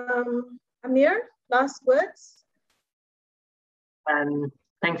 Amir, last words?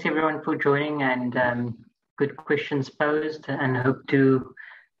 Thanks everyone for joining, and good questions posed, and hope to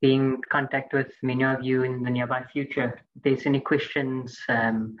be in contact with many of you in the nearby future. If there's any questions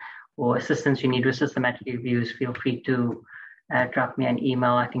or assistance you need with systematic reviews, feel free to drop me an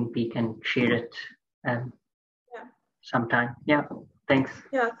email. I think we can share it sometime. Yeah, thanks.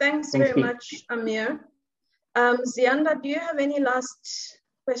 Yeah, thanks very much, Amir. Zianda, do you have any last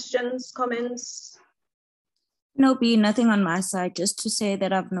questions, comments? No, B, nothing on my side. Just to say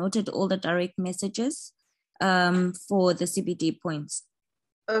that I've noted all the direct messages for the CPD points.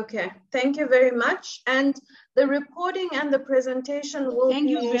 Okay, thank you very much. And the recording and the presentation will Thank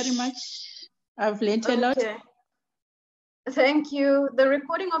you very much. I've learned a lot. Thank you. The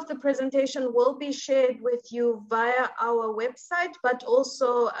recording of the presentation will be shared with you via our website, but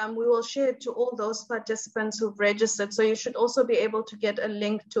also we will share it to all those participants who've registered. So you should also be able to get a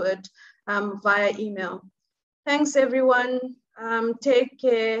link to it via email. Thanks, everyone. Take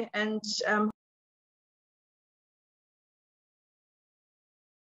care and